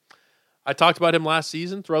you. I talked about him last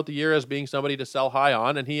season throughout the year as being somebody to sell high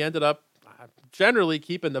on, and he ended up generally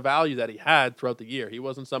keeping the value that he had throughout the year. He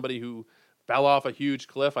wasn't somebody who fell off a huge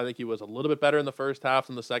cliff. I think he was a little bit better in the first half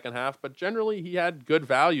than the second half, but generally he had good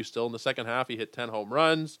value still. In the second half, he hit 10 home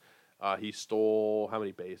runs. He stole, how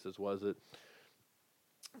many bases was it?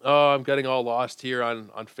 Oh, I'm getting all lost here on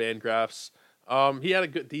Fangraphs. He had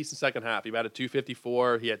a decent second half. He batted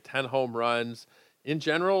 254. He had 10 home runs. In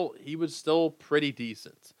general, he was still pretty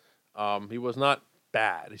decent. He was not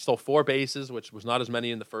bad. He stole 4 bases, which was not as many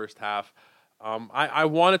in the first half. I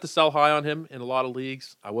wanted to sell high on him in a lot of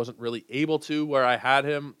leagues. I wasn't really able to where I had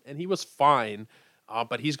him, and he was fine.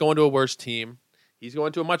 But he's going to a worse team. He's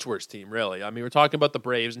going to a much worse team, really. I mean, we're talking about the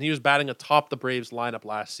Braves, and he was batting atop the Braves lineup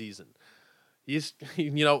last season.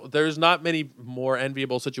 There's not many more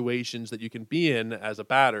enviable situations that you can be in as a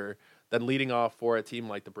batter than leading off for a team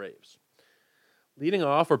like the Braves. Leading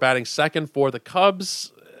off or batting second for the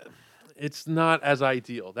Cubs, it's not as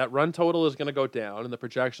ideal. That run total is going to go down, and the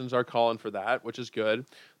projections are calling for that, which is good.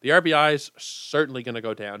 The RBI is certainly going to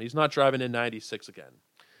go down. He's not driving in 96 again.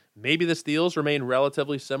 Maybe the steals remain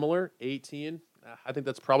relatively similar, 18. I think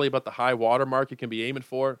that's probably about the high water mark you can be aiming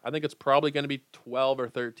for. I think it's probably going to be 12 or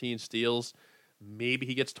 13 steals. Maybe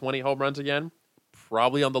he gets 20 home runs again.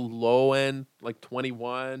 Probably on the low end, like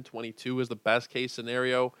 21, 22 is the best case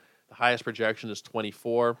scenario. The highest projection is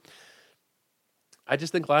 24. I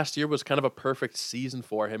just think last year was kind of a perfect season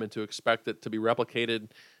for him, and to expect it to be replicated,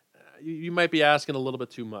 you might be asking a little bit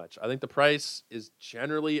too much. I think the price is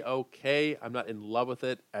generally okay. I'm not in love with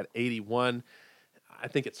it at 81. I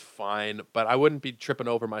think it's fine, but I wouldn't be tripping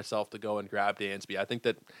over myself to go and grab Dansby. I think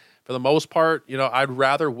that for the most part, I'd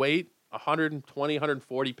rather wait 120,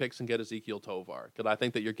 140 picks and get Ezekiel Tovar, because I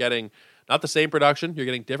think that you're getting not the same production, you're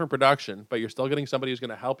getting different production, but you're still getting somebody who's going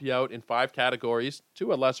to help you out in 5 categories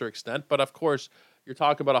to a lesser extent. But of course, you're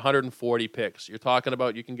talking about 140 picks. You're talking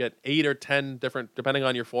about you can get 8 or 10 different, depending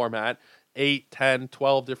on your format, 8, 10,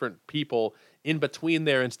 12 different people in between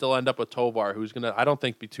there and still end up with Tovar, who's going to, I don't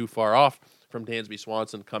think, be too far off from Dansby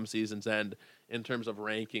Swanson come season's end in terms of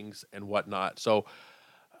rankings and whatnot. So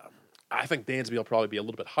I think Dansby will probably be a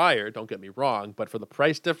little bit higher, don't get me wrong, but for the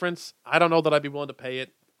price difference, I don't know that I'd be willing to pay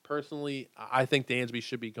it. Personally, I think Dansby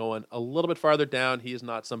should be going a little bit farther down. He is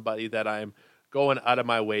not somebody that I'm going out of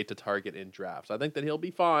my way to target in drafts. I think that he'll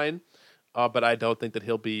be fine, but I don't think that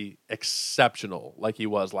he'll be exceptional like he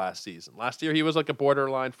was last season. Last year, he was like a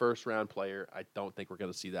borderline first-round player. I don't think we're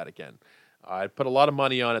going to see that again. I'd put a lot of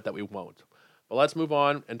money on it that we won't. But let's move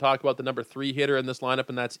on and talk about the number 3 hitter in this lineup,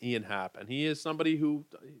 and that's Ian Happ. And he is somebody who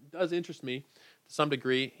does interest me to some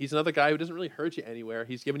degree. He's another guy who doesn't really hurt you anywhere.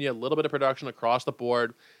 He's giving you a little bit of production across the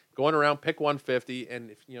board, going around pick 150.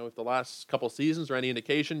 And if the last couple seasons are any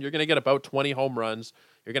indication, you're going to get about 20 home runs.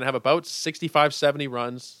 You're going to have about 65, 70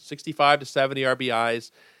 runs, 65 to 70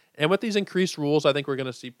 RBIs. And with these increased rules, I think we're going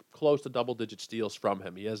to see close to double-digit steals from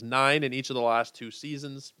him. He has 9 in each of the last 2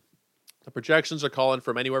 seasons. The projections are calling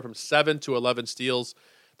from anywhere from 7 to 11 steals.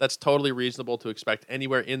 That's totally reasonable to expect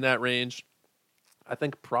anywhere in that range. I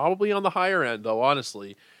think probably on the higher end, though,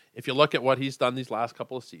 honestly, if you look at what he's done these last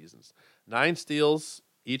couple of seasons. 9 steals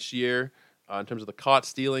each year in terms of the caught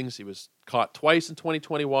stealings. He was caught twice in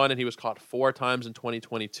 2021, and he was caught 4 times in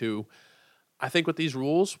 2022. I think with these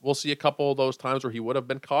rules, we'll see a couple of those times where he would have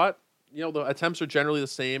been caught. The attempts are generally the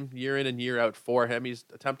same year in and year out for him. He's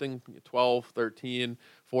attempting 12, 13,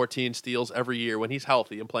 14 steals every year when he's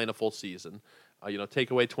healthy and playing a full season.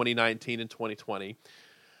 Take away 2019 and 2020.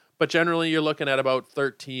 But generally, you're looking at about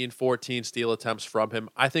 13, 14 steal attempts from him.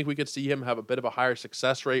 I think we could see him have a bit of a higher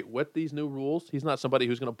success rate with these new rules. He's not somebody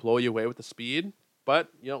who's going to blow you away with the speed, but,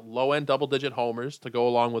 low-end double-digit homers to go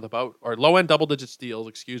along with low-end double-digit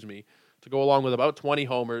steals, to go along with about 20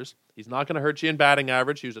 homers. He's not going to hurt you in batting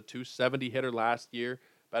average. He was a 270 hitter last year,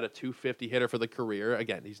 about a 250 hitter for the career.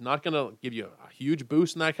 Again, he's not going to give you a huge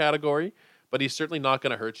boost in that category, but he's certainly not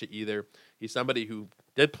going to hurt you either. He's somebody who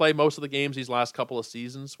Did play most of the games these last couple of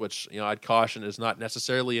seasons, which I'd caution is not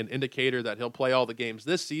necessarily an indicator that he'll play all the games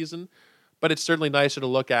this season, but it's certainly nicer to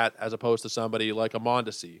look at as opposed to somebody like a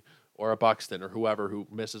Mondesi or a Buxton or whoever who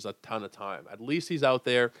misses a ton of time. At least he's out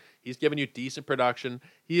there. He's giving you decent production.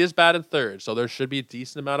 He is batting third, so there should be a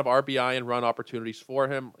decent amount of RBI and run opportunities for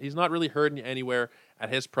him. He's not really hurting you anywhere at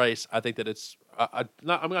his price. I think that it's I'm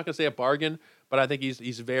not going to say a bargain, but I think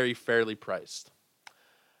he's very fairly priced.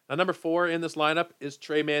 Now, number 4 in this lineup is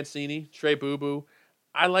Trey Mancini, Trey Boo Boo.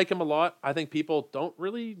 I like him a lot. I think people don't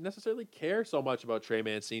really necessarily care so much about Trey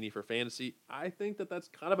Mancini for fantasy. I think that that's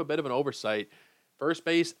kind of a bit of an oversight. First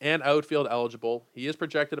base and outfield eligible. He is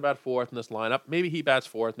projected about 4th in this lineup. Maybe he bats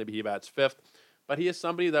 4th, maybe he bats 5th. But he is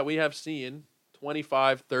somebody that we have seen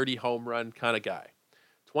 25, 30 home run kind of guy.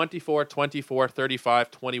 24, 24,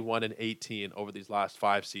 35, 21, and 18 over these last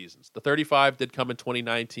 5 seasons. The 35 did come in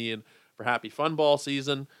 2019 for Happy Fun Ball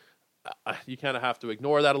season. You kind of have to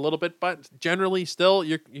ignore that a little bit, but generally still,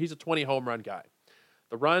 he's a 20 home run guy.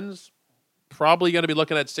 The runs, probably going to be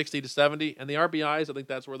looking at 60 to 70, and the RBIs, I think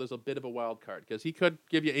that's where there's a bit of a wild card, because he could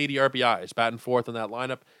give you 80 RBIs, batting 4th in that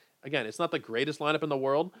lineup. Again, it's not the greatest lineup in the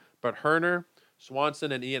world, but Herner,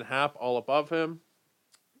 Swanson, and Ian Happ all above him.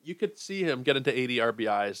 You could see him get into 80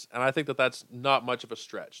 RBIs, and I think that that's not much of a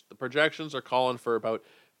stretch. The projections are calling for about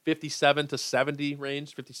 57 to 70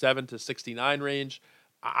 range, 57 to 69 range.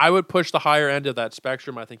 I would push the higher end of that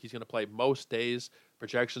spectrum. I think he's going to play most days.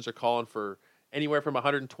 Projections are calling for anywhere from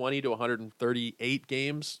 120 to 138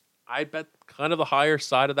 games. I'd bet kind of the higher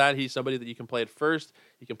side of that. He's somebody that you can play at first.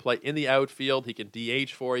 He can play in the outfield. He can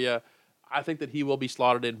DH for you. I think that he will be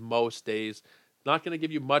slotted in most days. Not going to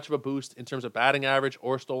give you much of a boost in terms of batting average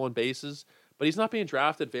or stolen bases, but he's not being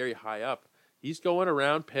drafted very high up. He's going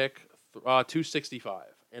around pick 265.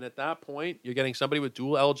 And at that point, you're getting somebody with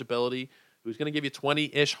dual eligibility who's going to give you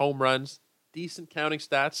 20-ish home runs, decent counting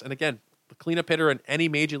stats. And again, the cleanup hitter in any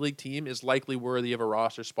major league team is likely worthy of a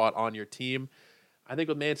roster spot on your team. I think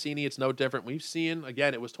with Mancini, it's no different. We've seen,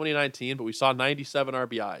 again, it was 2019, but we saw 97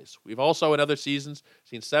 RBIs. We've also, in other seasons,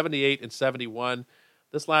 seen 78 and 71.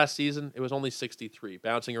 This last season, it was only 63,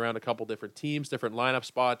 bouncing around a couple different teams, different lineup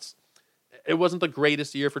spots. It wasn't the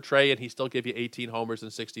greatest year for Trey, and he still gave you 18 homers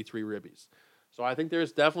and 63 ribbies. So I think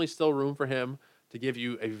there's definitely still room for him to give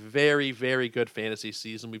you a very, very good fantasy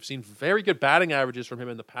season. We've seen very good batting averages from him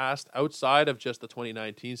in the past, outside of just the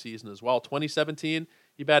 2019 season as well. 2017,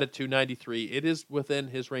 he batted 293. It is within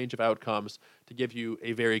his range of outcomes to give you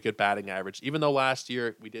a very good batting average, even though last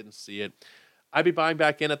year we didn't see it. I'd be buying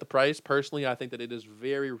back in at the price. Personally, I think that it is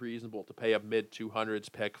very reasonable to pay a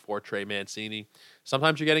mid-200s pick for Trey Mancini.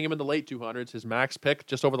 Sometimes you're getting him in the late 200s. His max pick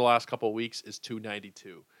just over the last couple of weeks is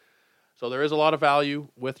 292. So there is a lot of value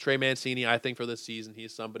with Trey Mancini, I think, for this season.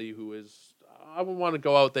 He's somebody who is, I wouldn't want to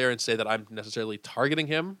go out there and say that I'm necessarily targeting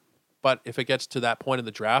him, but if it gets to that point in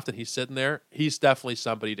the draft and he's sitting there, he's definitely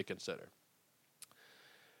somebody to consider.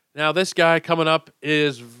 Now, this guy coming up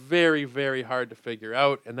is very, very hard to figure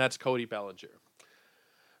out, and that's Cody Bellinger.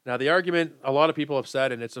 Now, the argument a lot of people have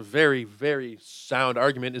said, and it's a very, very sound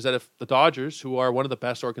argument, is that if the Dodgers, who are one of the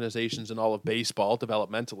best organizations in all of baseball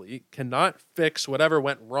developmentally, cannot fix whatever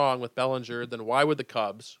went wrong with Bellinger, then why would the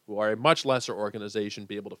Cubs, who are a much lesser organization,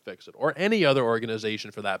 be able to fix it? Or any other organization,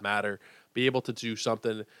 for that matter, be able to do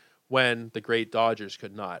something when the great Dodgers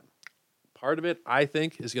could not? Part of it, I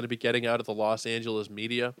think, is going to be getting out of the Los Angeles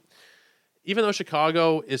media. Even though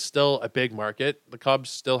Chicago is still a big market, the Cubs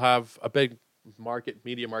still have a big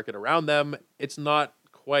media market around them. It's not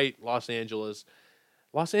quite Los Angeles.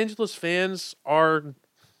 Los Angeles fans are,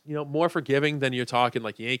 more forgiving than you're talking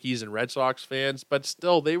like Yankees and Red Sox fans, but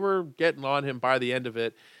still they were getting on him by the end of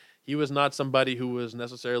it. He was not somebody who was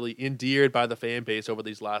necessarily endeared by the fan base over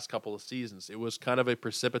these last couple of seasons. It was kind of a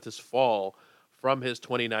precipitous fall from his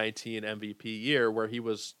 2019 MVP year where he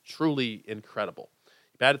was truly incredible.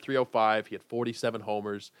 Batted 305. He had 47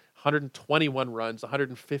 homers, 121 runs,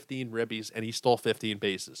 115 ribbies, and he stole 15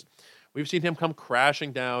 bases. We've seen him come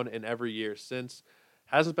crashing down in every year since.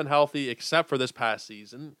 Hasn't been healthy except for this past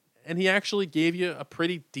season, and he actually gave you a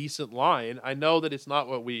pretty decent line. I know that it's not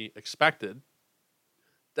what we expected.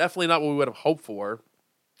 Definitely not what we would have hoped for,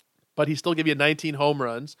 but he still gave you 19 home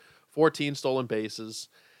runs, 14 stolen bases.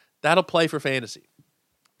 That'll play for fantasy.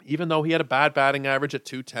 Even though he had a bad batting average at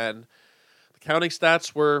 210, counting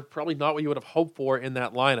stats were probably not what you would have hoped for in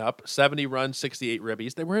that lineup. 70 runs, 68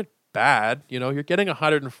 ribbies. They weren't bad. You're getting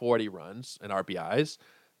 140 runs and RBIs.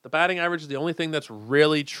 The batting average is the only thing that's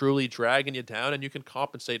really, truly dragging you down, and you can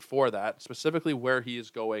compensate for that, specifically where he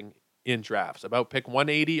is going in drafts. About pick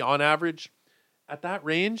 180 on average. At that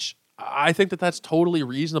range, I think that that's totally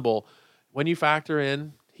reasonable when you factor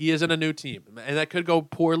in he is in a new team, and that could go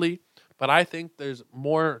poorly, but I think there's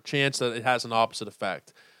more chance that it has an opposite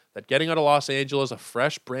effect. That getting out of Los Angeles, a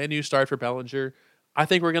fresh, brand new start for Bellinger, I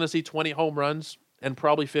think we're going to see 20 home runs and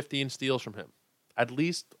probably 15 steals from him. At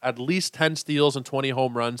least 10 steals and 20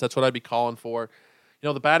 home runs. That's what I'd be calling for.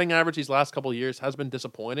 The batting average these last couple of years has been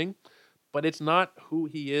disappointing, but it's not who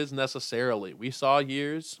he is necessarily. We saw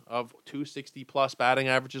years of 260-plus batting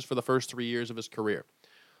averages for the first 3 years of his career.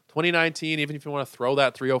 2019, even if you want to throw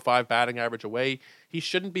that 305 batting average away, he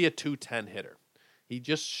shouldn't be a 210 hitter. He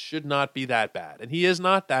just should not be that bad. And he is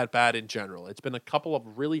not that bad in general. It's been a couple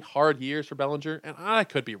of really hard years for Bellinger, and I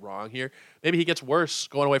could be wrong here. Maybe he gets worse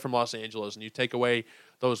going away from Los Angeles, and you take away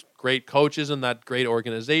those great coaches and that great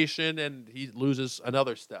organization, and he loses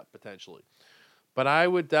another step potentially. But I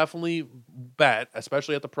would definitely bet,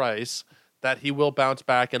 especially at the price, that he will bounce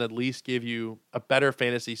back and at least give you a better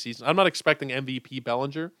fantasy season. I'm not expecting MVP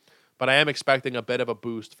Bellinger, but I am expecting a bit of a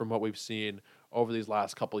boost from what we've seen over these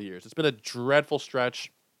last couple of years. It's been a dreadful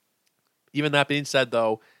stretch. Even that being said,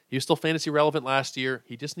 though, he was still fantasy relevant last year.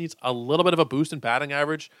 He just needs a little bit of a boost in batting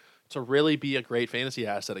average to really be a great fantasy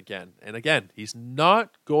asset again. And again, he's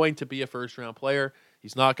not going to be a first-round player.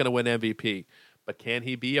 He's not going to win MVP. But can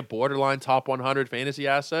he be a borderline top 100 fantasy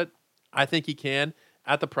asset? I think he can.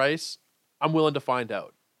 At the price, I'm willing to find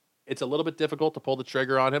out. It's a little bit difficult to pull the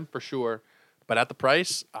trigger on him, for sure. But at the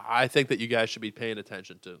price, I think that you guys should be paying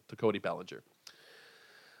attention to Cody Bellinger.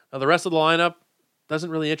 Now, the rest of the lineup doesn't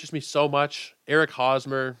really interest me so much. Eric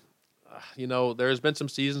Hosmer, there's been some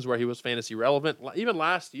seasons where he was fantasy relevant. Even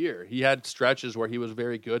last year, he had stretches where he was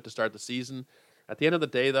very good to start the season. At the end of the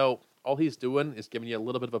day, though, all he's doing is giving you a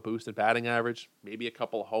little bit of a boost in batting average, maybe a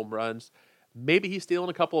couple of home runs. Maybe he's stealing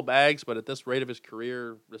a couple of bags, but at this rate of his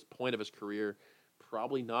career, this point of his career,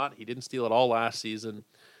 probably not. He didn't steal it all last season.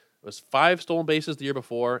 It was 5 stolen bases the year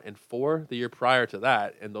before and 4 the year prior to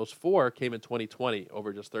that, and those 4 came in 2020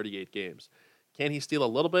 over just 38 games. Can he steal a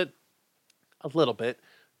little bit? A little bit.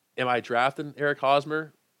 Am I drafting Eric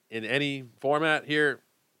Hosmer in any format here?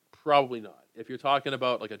 Probably not. If you're talking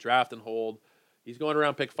about like a draft and hold, he's going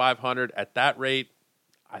around pick 500 at that rate.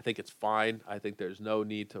 I think it's fine. I think there's no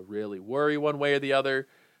need to really worry one way or the other,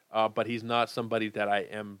 but he's not somebody that I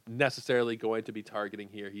am necessarily going to be targeting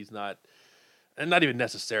here. He's not. And not even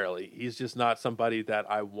necessarily. He's just not somebody that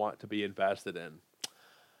I want to be invested in.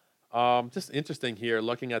 Just interesting here,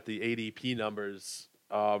 looking at the ADP numbers.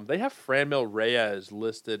 They have Franmil Reyes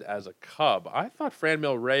listed as a Cub. I thought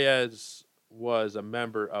Franmil Reyes was a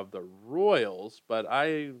member of the Royals, but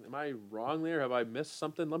am I wrong there? Have I missed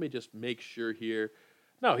something? Let me just make sure here.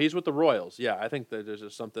 No, he's with the Royals. Yeah, I think that there's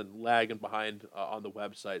just something lagging behind on the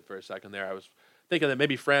website for a second there. I was thinking that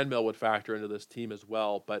maybe Franmil would factor into this team as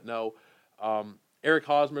well, but no. Eric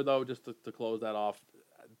Hosmer, though, just to close that off,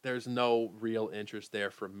 there's no real interest there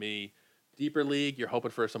from me. Deeper league, you're hoping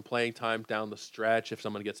for some playing time down the stretch. If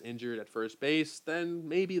someone gets injured at first base, then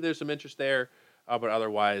maybe there's some interest there, but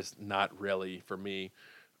otherwise not really for me.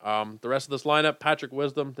 The rest of this lineup, Patrick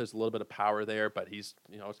Wisdom, there's a little bit of power there, but he's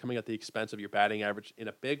it's coming at the expense of your batting average in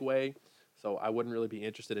a big way, so I wouldn't really be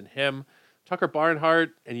interested in him. Tucker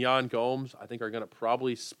Barnhart and Yan Gomes, I think, are going to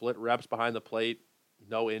probably split reps behind the plate.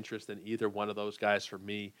 No interest in either one of those guys for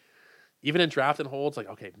me. Even in draft and holds,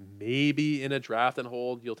 maybe in a draft and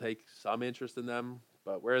hold, you'll take some interest in them,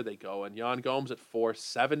 but where are they going? Yan Gomes at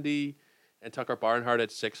 470 and Tucker Barnhart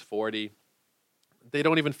at 640. They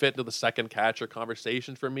don't even fit into the second catcher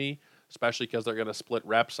conversation for me, especially because they're going to split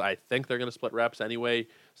reps. I think they're going to split reps anyway,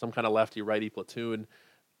 some kind of lefty-righty platoon.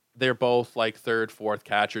 They're both like third, fourth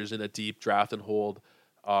catchers in a deep draft and hold.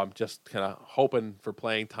 Just kind of hoping for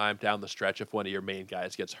playing time down the stretch if one of your main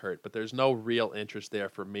guys gets hurt. But there's no real interest there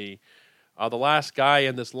for me. The last guy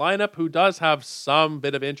in this lineup who does have some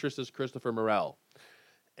bit of interest is Christopher Morel.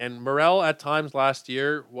 And Morel at times last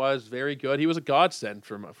year was very good. He was a godsend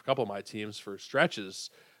for a couple of my teams for stretches.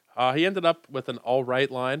 He ended up with an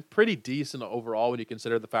all-right line, pretty decent overall when you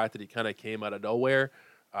consider the fact that he kind of came out of nowhere.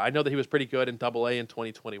 I know that he was pretty good in Double-A in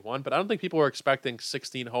 2021, but I don't think people were expecting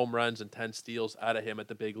 16 home runs and 10 steals out of him at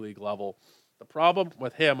the big league level. The problem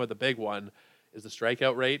with him, or the big one, is the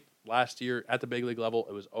strikeout rate. Last year at the big league level,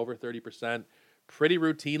 it was over 30%. Pretty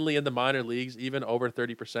routinely in the minor leagues, even over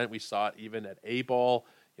 30%. We saw it even at A-ball.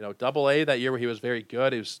 Double-A that year where he was very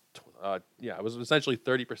good, it was essentially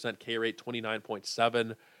 30% K rate,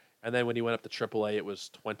 29.7. And then when he went up to AAA, it was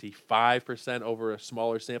 25% over a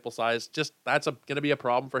smaller sample size. Just that's going to be a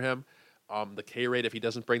problem for him. The K rate, if he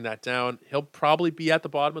doesn't bring that down, he'll probably be at the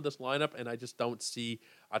bottom of this lineup, and I just don't see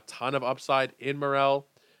a ton of upside in Morel.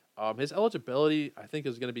 His eligibility, I think,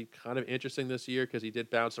 is going to be kind of interesting this year because he did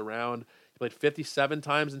bounce around. He played 57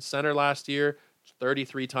 times in center last year,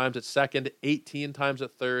 33 times at second, 18 times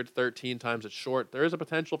at third, 13 times at short. There is a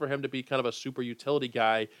potential for him to be kind of a super utility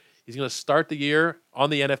guy. He's going to start the year on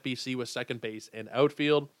the NFBC with second base and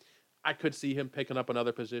outfield. I could see him picking up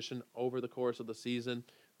another position over the course of the season.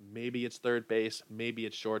 Maybe it's third base, maybe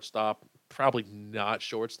it's shortstop. Probably not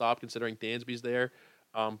shortstop considering Dansby's there,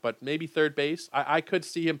 but maybe third base. I could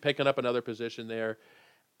see him picking up another position there.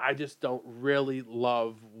 I just don't really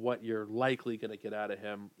love what you're likely going to get out of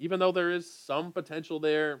him. Even though there is some potential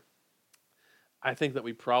there, I think that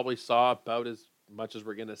we probably saw about as much as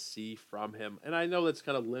we're going to see from him. And I know that's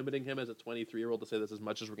kind of limiting him as a 23-year-old to say that's as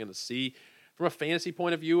much as we're going to see. From a fantasy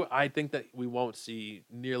point of view, I think that we won't see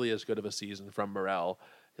nearly as good of a season from Morel.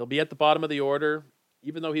 He'll be at the bottom of the order.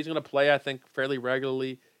 Even though he's going to play, I think, fairly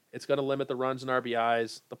regularly, it's going to limit the runs and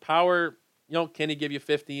RBIs. The power, can he give you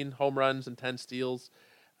 15 home runs and 10 steals?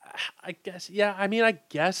 I guess, yeah. I mean, I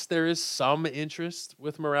guess there is some interest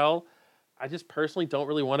with Morel. I just personally don't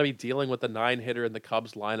really want to be dealing with the 9-hitter in the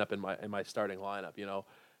Cubs lineup in my starting lineup.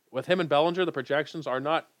 With him and Bellinger, the projections are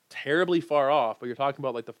not terribly far off, but you're talking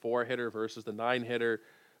about like the 4-hitter versus the 9-hitter.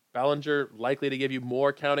 Bellinger likely to give you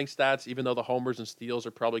more counting stats, even though the homers and steals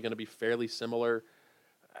are probably going to be fairly similar.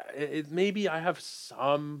 Maybe I have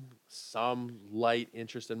some light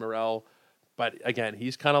interest in Morel, but again,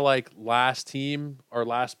 he's kind of like last team or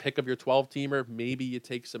last pick of your 12-teamer. Maybe you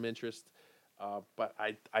take some interest, but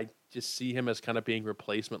I just see him as kind of being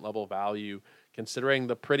replacement level value, considering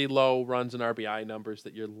the pretty low runs and RBI numbers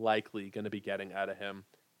that you're likely going to be getting out of him.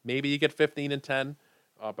 Maybe you get 15 and 10,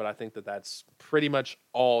 but I think that that's pretty much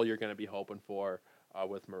all you're going to be hoping for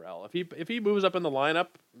with Morel. If he moves up in the lineup,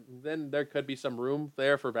 then there could be some room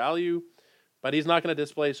there for value, but he's not going to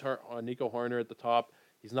displace Nico Horner at the top.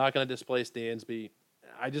 He's not going to displace Dansby.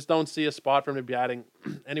 I just don't see a spot for him to be batting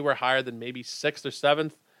anywhere higher than maybe 6th or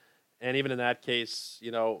 7th, and even in that case,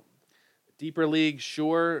 deeper league,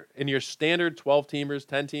 sure. In your standard 12-teamers,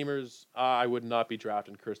 10-teamers, I would not be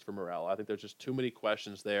drafting Christopher Morel. I think there's just too many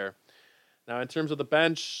questions there. Now, in terms of the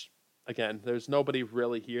bench, again, there's nobody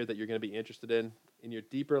really here that you're going to be interested in. In your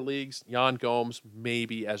deeper leagues, Yan Gomes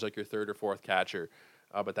maybe as like your 3rd or 4th catcher,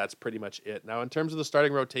 but that's pretty much it. Now, in terms of the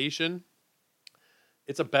starting rotation,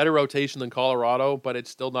 it's a better rotation than Colorado, but it's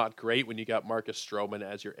still not great when you got Marcus Stroman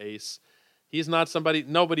as your ace. He's not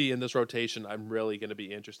nobody in this rotation I'm really going to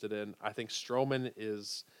be interested in. I think Stroman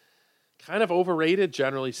is kind of overrated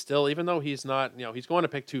generally still, even though he's not, he's going to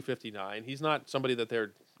pick 259. He's not somebody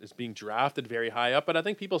that is being drafted very high up, but I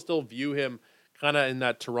think people still view him kind of in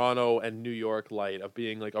that Toronto and New York light of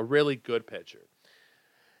being like a really good pitcher.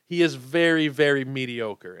 He is very, very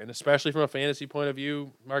mediocre, and especially from a fantasy point of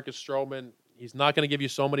view, Marcus Stroman, he's not going to give you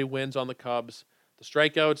so many wins on the Cubs. The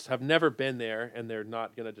strikeouts have never been there, and they're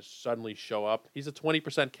not going to just suddenly show up. He's a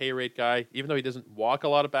 20% K rate guy, even though he doesn't walk a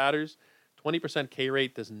lot of batters. 20% K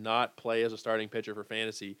rate does not play as a starting pitcher for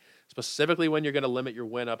fantasy, specifically when you're going to limit your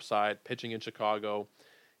win upside pitching in Chicago.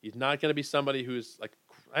 He's not going to be somebody who's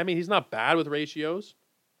he's not bad with ratios.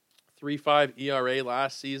 3.5 ERA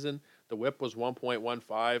last season. The whip was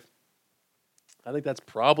 1.15. I think that's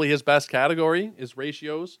probably his best category is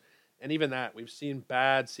ratios. And even that, we've seen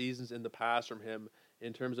bad seasons in the past from him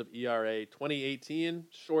in terms of ERA. 2018,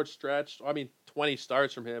 short stretch. 20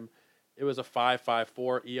 starts from him. It was a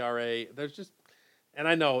 5.54 ERA. And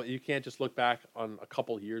I know you can't just look back on a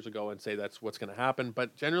couple years ago and say that's what's going to happen,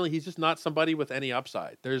 but generally he's just not somebody with any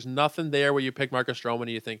upside. There's nothing there where you pick Marcus Stroman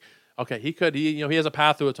and you think, okay, he has a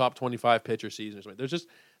path to a top 25 pitcher season or something.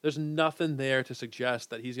 There's nothing there to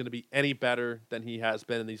suggest that he's going to be any better than he has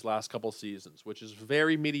been in these last couple seasons, which is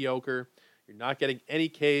very mediocre. You're not getting any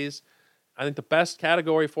Ks. I think the best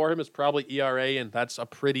category for him is probably ERA, and that's a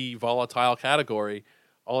pretty volatile category.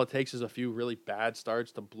 All it takes is a few really bad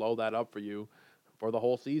starts to blow that up for you for the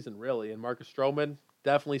whole season, really. And Marcus Stroman,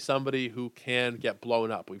 definitely somebody who can get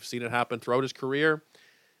blown up. We've seen it happen throughout his career.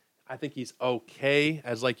 I think he's okay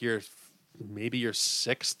as maybe your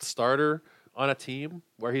 6th starter on a team.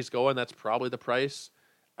 Where he's going, that's probably the price.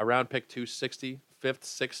 Around pick 260, 5th,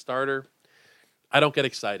 6th starter. I don't get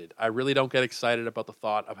excited. I really don't get excited about the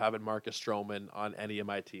thought of having Marcus Stroman on any of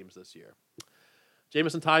my teams this year.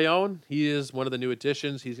 Jameson Taillon, he is one of the new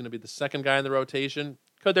additions. He's going to be the 2nd guy in the rotation.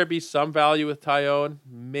 Could there be some value with Taillon?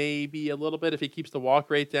 Maybe a little bit if he keeps the walk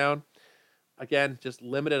rate down. Again, just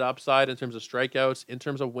limited upside in terms of strikeouts. In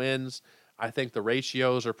terms of wins, I think the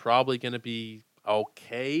ratios are probably going to be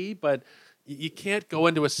okay, but you can't go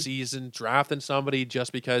into a season drafting somebody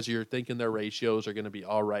just because you're thinking their ratios are going to be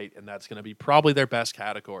all right, and that's going to be probably their best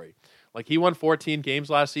category. Like, he won 14 games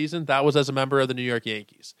last season. That was as a member of the New York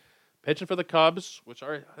Yankees. Pitching for the Cubs,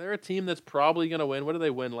 they're a team that's probably going to win. What did they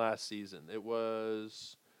win last season? It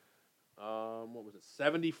was What was it?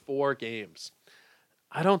 74 games.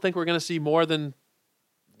 I don't think we're going to see more than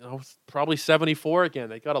probably 74 again.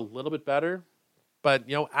 They got a little bit better, but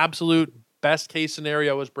absolute best case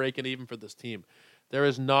scenario is breaking even for this team. There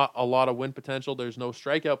is not a lot of win potential. There's no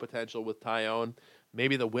strikeout potential with Tyone.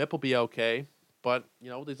 Maybe the whip will be okay, but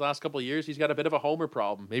these last couple of years he's got a bit of a homer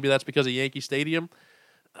problem. Maybe that's because of Yankee Stadium.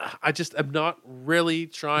 I just am not really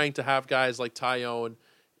trying to have guys like Tyone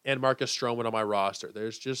and Marcus Stroman on my roster.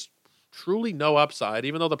 There's just truly no upside,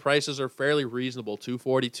 even though the prices are fairly reasonable,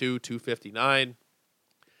 242, 259.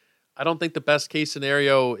 I don't think the best case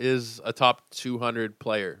scenario is a top 200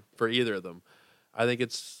 player for either of them. I think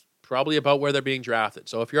it's probably about where they're being drafted.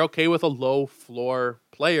 So if you're okay with a low floor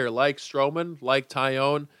player like Stroman, like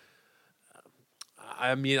Tyone,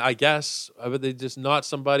 I mean, I guess, but they're just not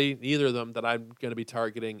somebody, neither of them, that I'm going to be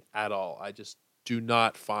targeting at all. I just do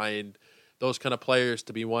not find those kind of players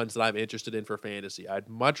to be ones that I'm interested in for fantasy. I'd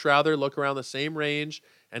much rather look around the same range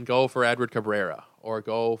and go for Edward Cabrera or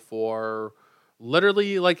go for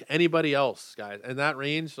literally like anybody else, guys. In that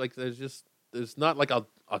range, like there's not like a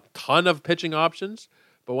ton of pitching options.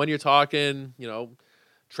 But when you're talking,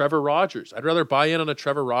 Trevor Rogers, I'd rather buy in on a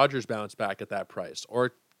Trevor Rogers bounce back at that price,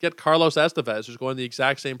 or get Carlos Estevez, who's going the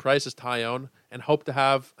exact same price as Tyone, and hope to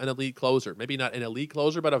have an elite closer. Maybe not an elite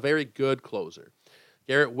closer, but a very good closer.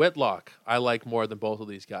 Garrett Whitlock, I like more than both of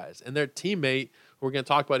these guys. And their teammate, who we're going to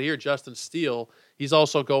talk about here, Justin Steele, he's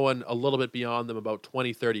also going a little bit beyond them, about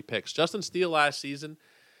 20, 30 picks. Justin Steele last season,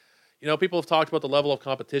 people have talked about the level of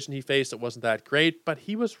competition he faced. It wasn't that great, but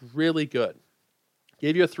he was really good.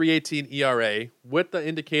 Gave you a 3.18 ERA with the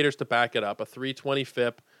indicators to back it up, a 3.20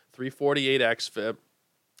 FIP, 3.48 xFIP,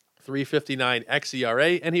 3.59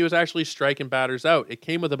 xERA, and he was actually striking batters out. It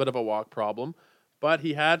came with a bit of a walk problem, but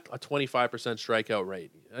he had a 25% strikeout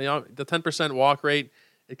rate. The 10% walk rate,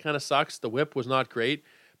 it kind of sucks. The whip was not great,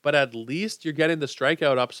 but at least you're getting the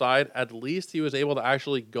strikeout upside. At least he was able to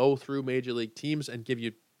actually go through major league teams and give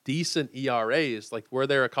you decent ERAs. Like, were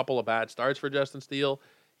there a couple of bad starts for Justin Steele?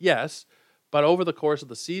 Yes. But over the course of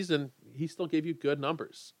the season, he still gave you good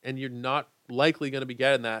numbers. And you're not likely going to be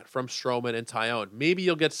getting that from Stroman and Tyone. Maybe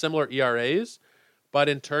you'll get similar ERAs, but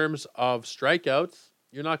in terms of strikeouts,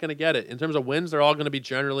 you're not going to get it. In terms of wins, they're all going to be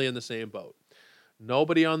generally in the same boat.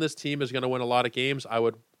 Nobody on this team is going to win a lot of games. I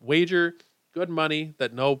would wager good money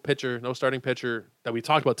that no starting pitcher that we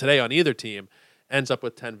talked about today on either team ends up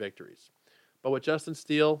with 10 victories. But with Justin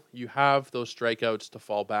Steele, you have those strikeouts to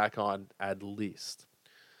fall back on at least.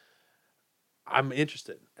 I'm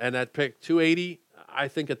interested. And at pick 280, I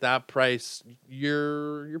think at that price,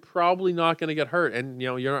 you're probably not going to get hurt. And,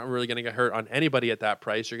 you're not really going to get hurt on anybody at that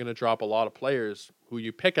price. You're going to drop a lot of players who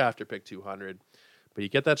you pick after pick 200. But you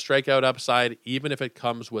get that strikeout upside, even if it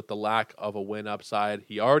comes with the lack of a win upside.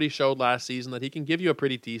 He already showed last season that he can give you a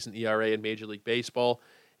pretty decent ERA in Major League Baseball.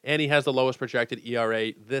 And he has the lowest projected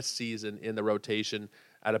ERA this season in the rotation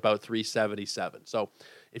at about 3.77. So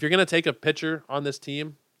if you're going to take a pitcher on this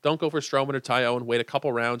team, don't go for Stroman or Tyone. Wait a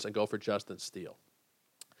couple rounds and go for Justin Steele.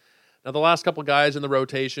 Now, the last couple guys in the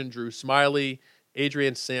rotation, Drew Smyly,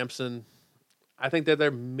 Adrian Sampson. I think that there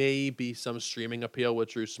may be some streaming appeal with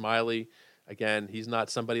Drew Smyly. Again, he's not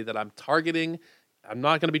somebody that I'm targeting. I'm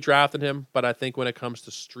not going to be drafting him, but I think when it comes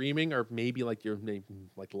to streaming, or maybe like your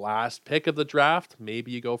last pick of the draft, maybe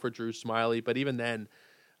you go for Drew Smyly. But even then,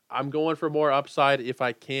 I'm going for more upside if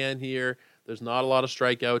I can here. There's not a lot of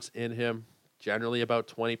strikeouts in him. Generally about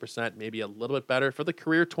 20%, maybe a little bit better. For the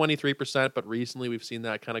career, 23%, but recently we've seen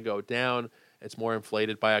that kind of go down. It's more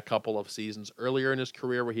inflated by a couple of seasons earlier in his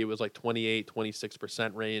career where he was like 28,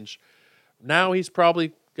 26% range. Now he's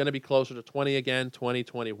probably going to be closer to 20 again. 20,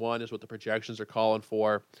 21 is what the projections are calling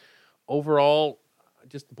for. Overall,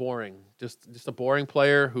 just boring. Just a boring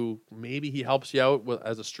player who maybe he helps you out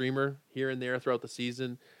as a streamer here and there throughout the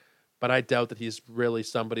season. But I doubt that he's really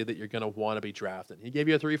somebody that you're going to want to be drafting. He gave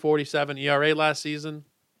you a 3.47 ERA last season.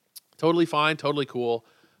 Totally fine, totally cool.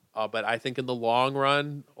 But I think in the long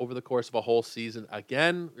run, over the course of a whole season,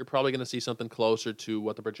 again, you're probably going to see something closer to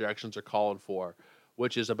what the projections are calling for,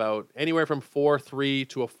 which is about anywhere from 4.3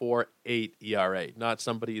 to a 4.8 ERA. Not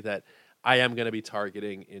somebody that I am going to be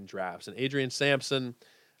targeting in drafts. And Adrian Sampson,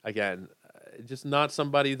 again, just not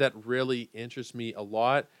somebody that really interests me a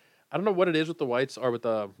lot. I don't know what it is with the Whites or with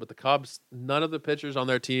the Cubs. None of the pitchers on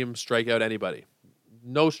their team strike out anybody.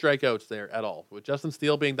 No strikeouts there at all. With Justin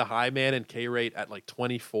Steele being the high man and K rate at like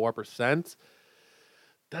 24%,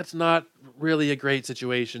 that's not really a great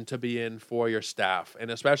situation to be in for your staff. And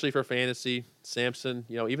especially for fantasy, Sampson,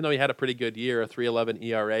 even though he had a pretty good year, a 3.11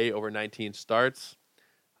 ERA over 19 starts,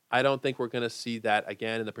 I don't think we're going to see that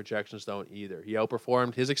again, and the projections don't either. He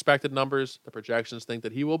outperformed his expected numbers. The projections think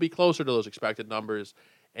that he will be closer to those expected numbers,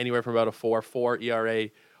 anywhere from about a 4.4 ERA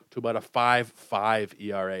to about a 5.5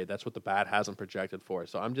 ERA. That's what the bat hasn't projected for.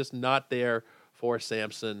 So I'm just not there for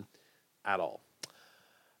Sampson at all.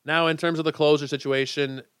 Now, in terms of the closer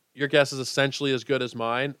situation, your guess is essentially as good as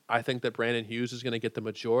mine. I think that Brandon Hughes is going to get the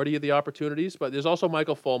majority of the opportunities, but there's also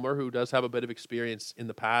Michael Fulmer, who does have a bit of experience in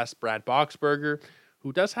the past. Brad Boxberger,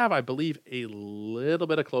 who does have, I believe, a little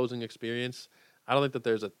bit of closing experience. I don't think that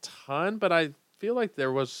there's a ton, but I feel like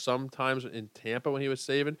there was some times in Tampa when he was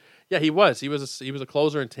saving. Yeah, he was. He was a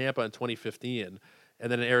closer in Tampa in 2015,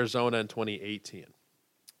 and then in Arizona in 2018.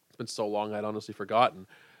 It's been so long, I'd honestly forgotten.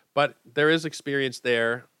 But there is experience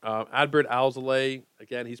there. Adbert Alzolay,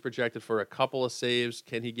 again, he's projected for a couple of saves.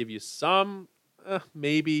 Can he give you some?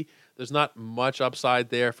 Maybe. There's not much upside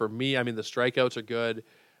there for me. I mean, the strikeouts are good,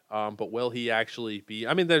 but will he actually be?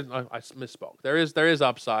 I mean, I misspoke. There is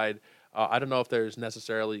upside. I don't know if there's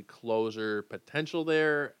necessarily closer potential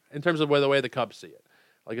there in terms of the way the Cubs see it.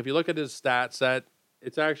 Like, if you look at his stat set,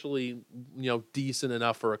 it's actually, decent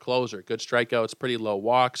enough for a closer. Good strikeouts, pretty low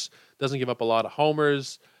walks, doesn't give up a lot of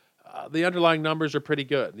homers. The underlying numbers are pretty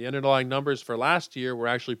good. The underlying numbers for last year were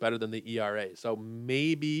actually better than the ERA. So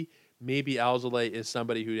maybe Alzolay is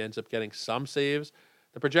somebody who ends up getting some saves.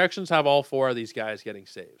 The projections have all four of these guys getting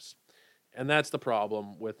saves. And that's the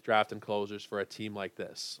problem with drafting closers for a team like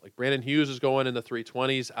this. Like, Brandon Hughes is going in the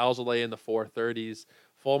 320s, Alzolay in the 430s,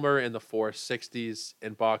 Fulmer in the 460s,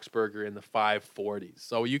 and Boxberger in the 540s.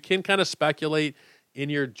 So you can kind of speculate in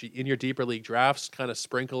your deeper league drafts, kind of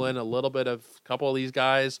sprinkle in a little bit of a couple of these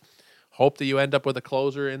guys. Hope that you end up with a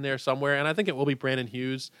closer in there somewhere, and I think it will be Brandon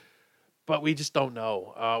Hughes, but we just don't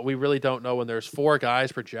know. We really don't know when there's four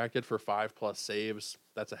guys projected for 5+ saves.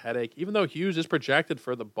 That's a headache. Even though Hughes is projected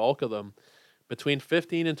for the bulk of them, between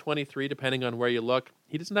 15 and 23, depending on where you look.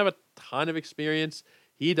 He doesn't have a ton of experience.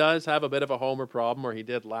 He does have a bit of a homer problem, or he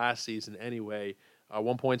did last season anyway.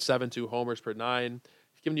 1.72 homers per 9.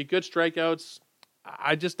 He's giving you good strikeouts.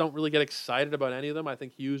 I just don't really get excited about any of them. I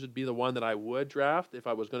think Hughes would be the one that I would draft if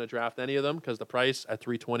I was going to draft any of them, because the price at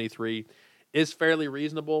 $323 is fairly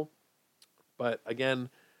reasonable. But again,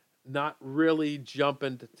 not really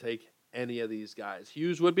jumping to take any of these guys.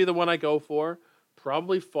 Hughes would be the one I go for,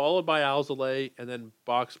 probably followed by Alzolay and then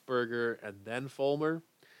Boxberger and then Fulmer.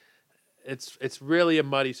 It's really a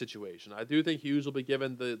muddy situation. I do think Hughes will be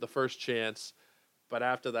given the first chance, but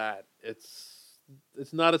after that, it's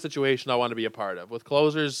not a situation I want to be a part of. With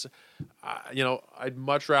closers, I'd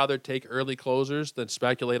much rather take early closers than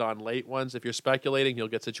speculate on late ones. If you're speculating, you'll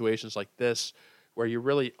get situations like this where you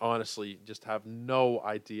really honestly just have no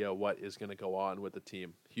idea what is going to go on with the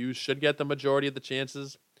team. Hughes should get the majority of the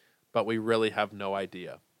chances, but we really have no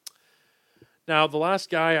idea. Now, the last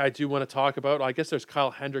guy I do want to talk about, I guess there's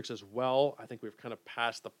Kyle Hendricks as well. I think we've kind of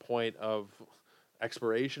passed the point of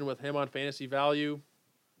expiration with him on fantasy value.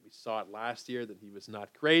 We saw it last year that he was not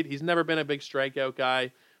great. He's never been a big strikeout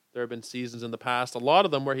guy. There have been seasons in the past, a lot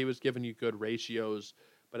of them where he was giving you good ratios,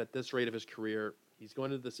 but at this rate of his career, he's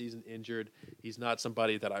going into the season injured. He's not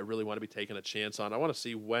somebody that I really want to be taking a chance on. I want to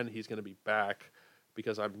see when he's going to be back,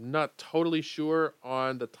 because I'm not totally sure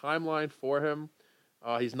on the timeline for him.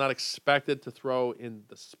 He's not expected to throw in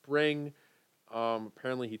the spring.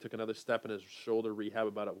 Apparently, he took another step in his shoulder rehab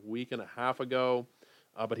about a week and a half ago,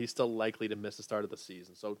 but he's still likely to miss the start of the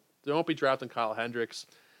season. So don't be drafting Kyle Hendricks.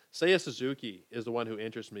 Seiya Suzuki is the one who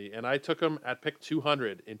interests me, and I took him at pick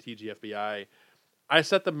 200 in TGFBI. I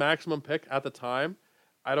set the maximum pick at the time.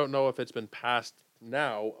 I don't know if it's been passed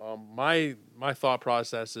now. My thought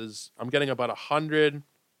process is I'm getting about 100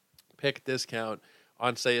 pick discount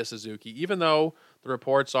on Seiya Suzuki, even though the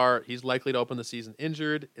reports are he's likely to open the season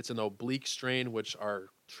injured. It's an oblique strain, which are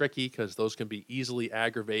tricky because those can be easily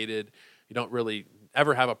aggravated. You don't really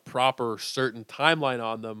ever have a proper certain timeline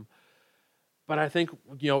on them. But I think,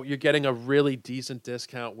 you're getting a really decent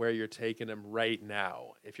discount where you're taking him right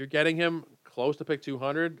now. If you're getting him close to pick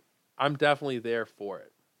 200, I'm definitely there for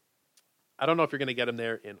it. I don't know if you're going to get him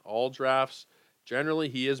there in all drafts. Generally,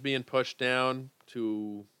 he is being pushed down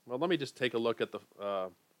to, well, let me just take a look at the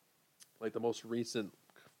most recent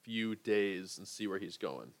few days and see where he's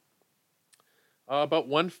going. About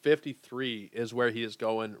 153 is where he is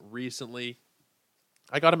going recently.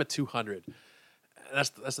 I got him at 200.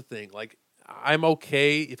 That's the thing. Like, I'm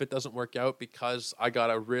okay if it doesn't work out because I got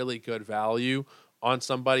a really good value on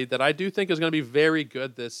somebody that I do think is going to be very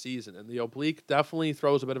good this season. And the oblique definitely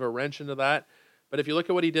throws a bit of a wrench into that. But if you look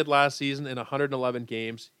at what he did last season in 111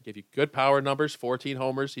 games, he gave you good power numbers, 14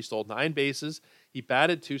 homers. He stole 9 bases. He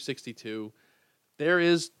batted .262. there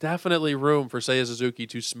is definitely room for Seiya Suzuki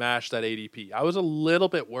to smash that ADP. I was a little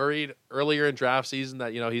bit worried earlier in draft season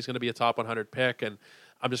that, he's going to be a top 100 pick and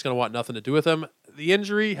I'm just going to want nothing to do with him. The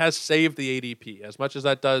injury has saved the ADP. As much as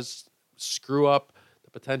that does screw up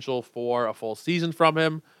the potential for a full season from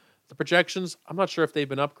him, the projections, I'm not sure if they've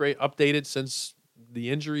been updated since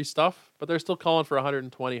the injury stuff, but they're still calling for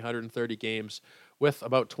 120, 130 games with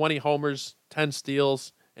about 20 homers, 10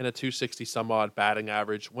 steals, and a 260 some odd batting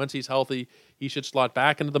average. Once he's healthy, he should slot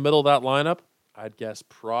back into the middle of that lineup. I'd guess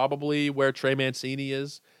probably where Trey Mancini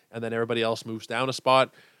is, and then everybody else moves down a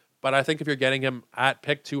spot. But I think if you're getting him at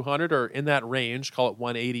pick 200 or in that range, call it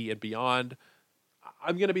 180 and beyond,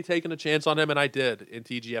 I'm going to be taking a chance on him, and I did in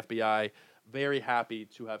TGFBI. Very happy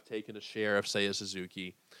to have taken a share of Seiya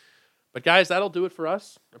Suzuki. But guys, that'll do it for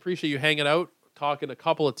us. Appreciate you hanging out, talking a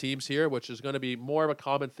couple of teams here, which is going to be more of a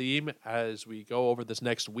common theme as we go over this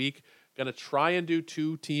next week. Going to try and do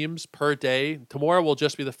 2 teams per day. Tomorrow will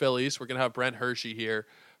just be the Phillies. We're going to have Brent Hershey here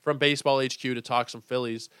from Baseball HQ to talk some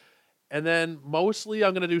Phillies. And then mostly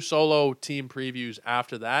I'm going to do solo team previews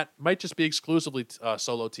after that. Might just be exclusively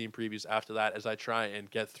solo team previews after that as I try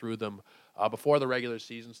and get through them before the regular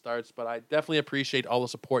season starts. But I definitely appreciate all the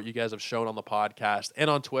support you guys have shown on the podcast and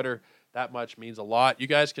on Twitter. That much means a lot. You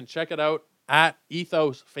guys can check it out at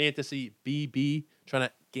Ethos Fantasy BB, trying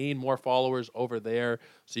to gain more followers over there.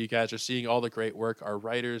 So you guys are seeing all the great work our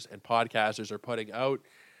writers and podcasters are putting out.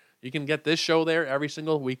 You can get this show there every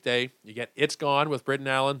single weekday. You get It's Gone with Britton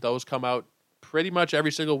Allen. Those come out pretty much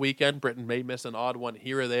every single weekend. Britton may miss an odd one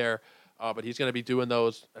here or there, but he's going to be doing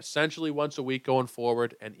those essentially once a week going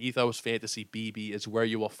forward. And Ethos Fantasy BB is where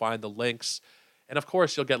you will find the links. And of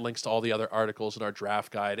course, you'll get links to all the other articles in our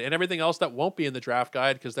draft guide and everything else that won't be in the draft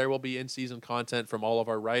guide because there will be in-season content from all of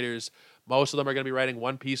our writers. Most of them are going to be writing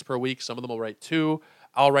 1 piece per week. Some of them will write 2.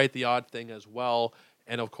 I'll write the odd thing as well.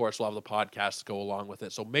 And of course, we'll have the podcast to go along with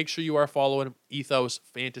it. So make sure you are following Ethos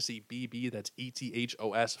Fantasy BB. That's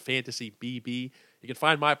ETHOS Fantasy BB. You can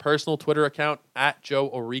find my personal Twitter account at Joe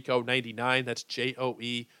Orico99. That's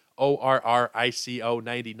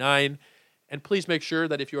JoeOrrico99. And please make sure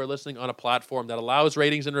that if you are listening on a platform that allows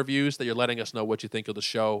ratings and reviews, that you're letting us know what you think of the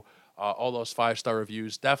show. All those 5-star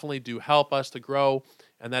reviews definitely do help us to grow.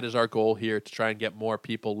 And that is our goal here, to try and get more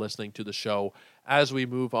people listening to the show as we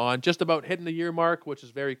move on. Just about hitting the year mark, which is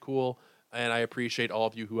very cool. And I appreciate all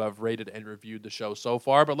of you who have rated and reviewed the show so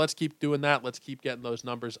far. But let's keep doing that. Let's keep getting those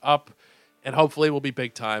numbers up. And hopefully we'll be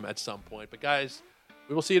big time at some point. But guys,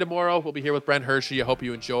 we will see you tomorrow. We'll be here with Brent Hershey. I hope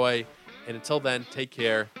you enjoy. And until then, take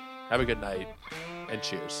care. Have a good night. And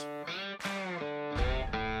cheers.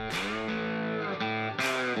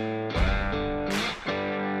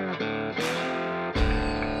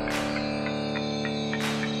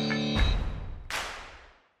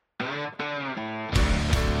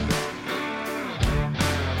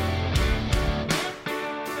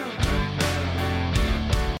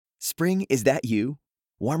 Spring, is that you?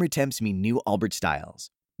 Warmer temps mean new Allbirds styles.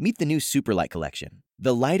 Meet the new Superlight collection,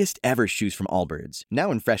 the lightest ever shoes from Allbirds, now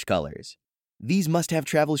in fresh colors. These must-have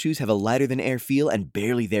travel shoes have a lighter-than-air feel and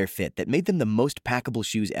barely-there fit that made them the most packable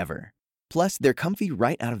shoes ever. Plus, they're comfy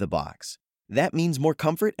right out of the box. That means more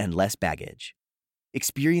comfort and less baggage.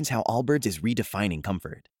 Experience how Allbirds is redefining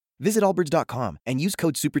comfort. Visit allbirds.com and use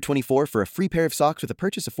code SUPER24 for a free pair of socks with a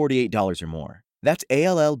purchase of $48 or more. That's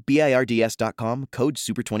ALLBIRDS.com, code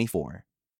SUPER24.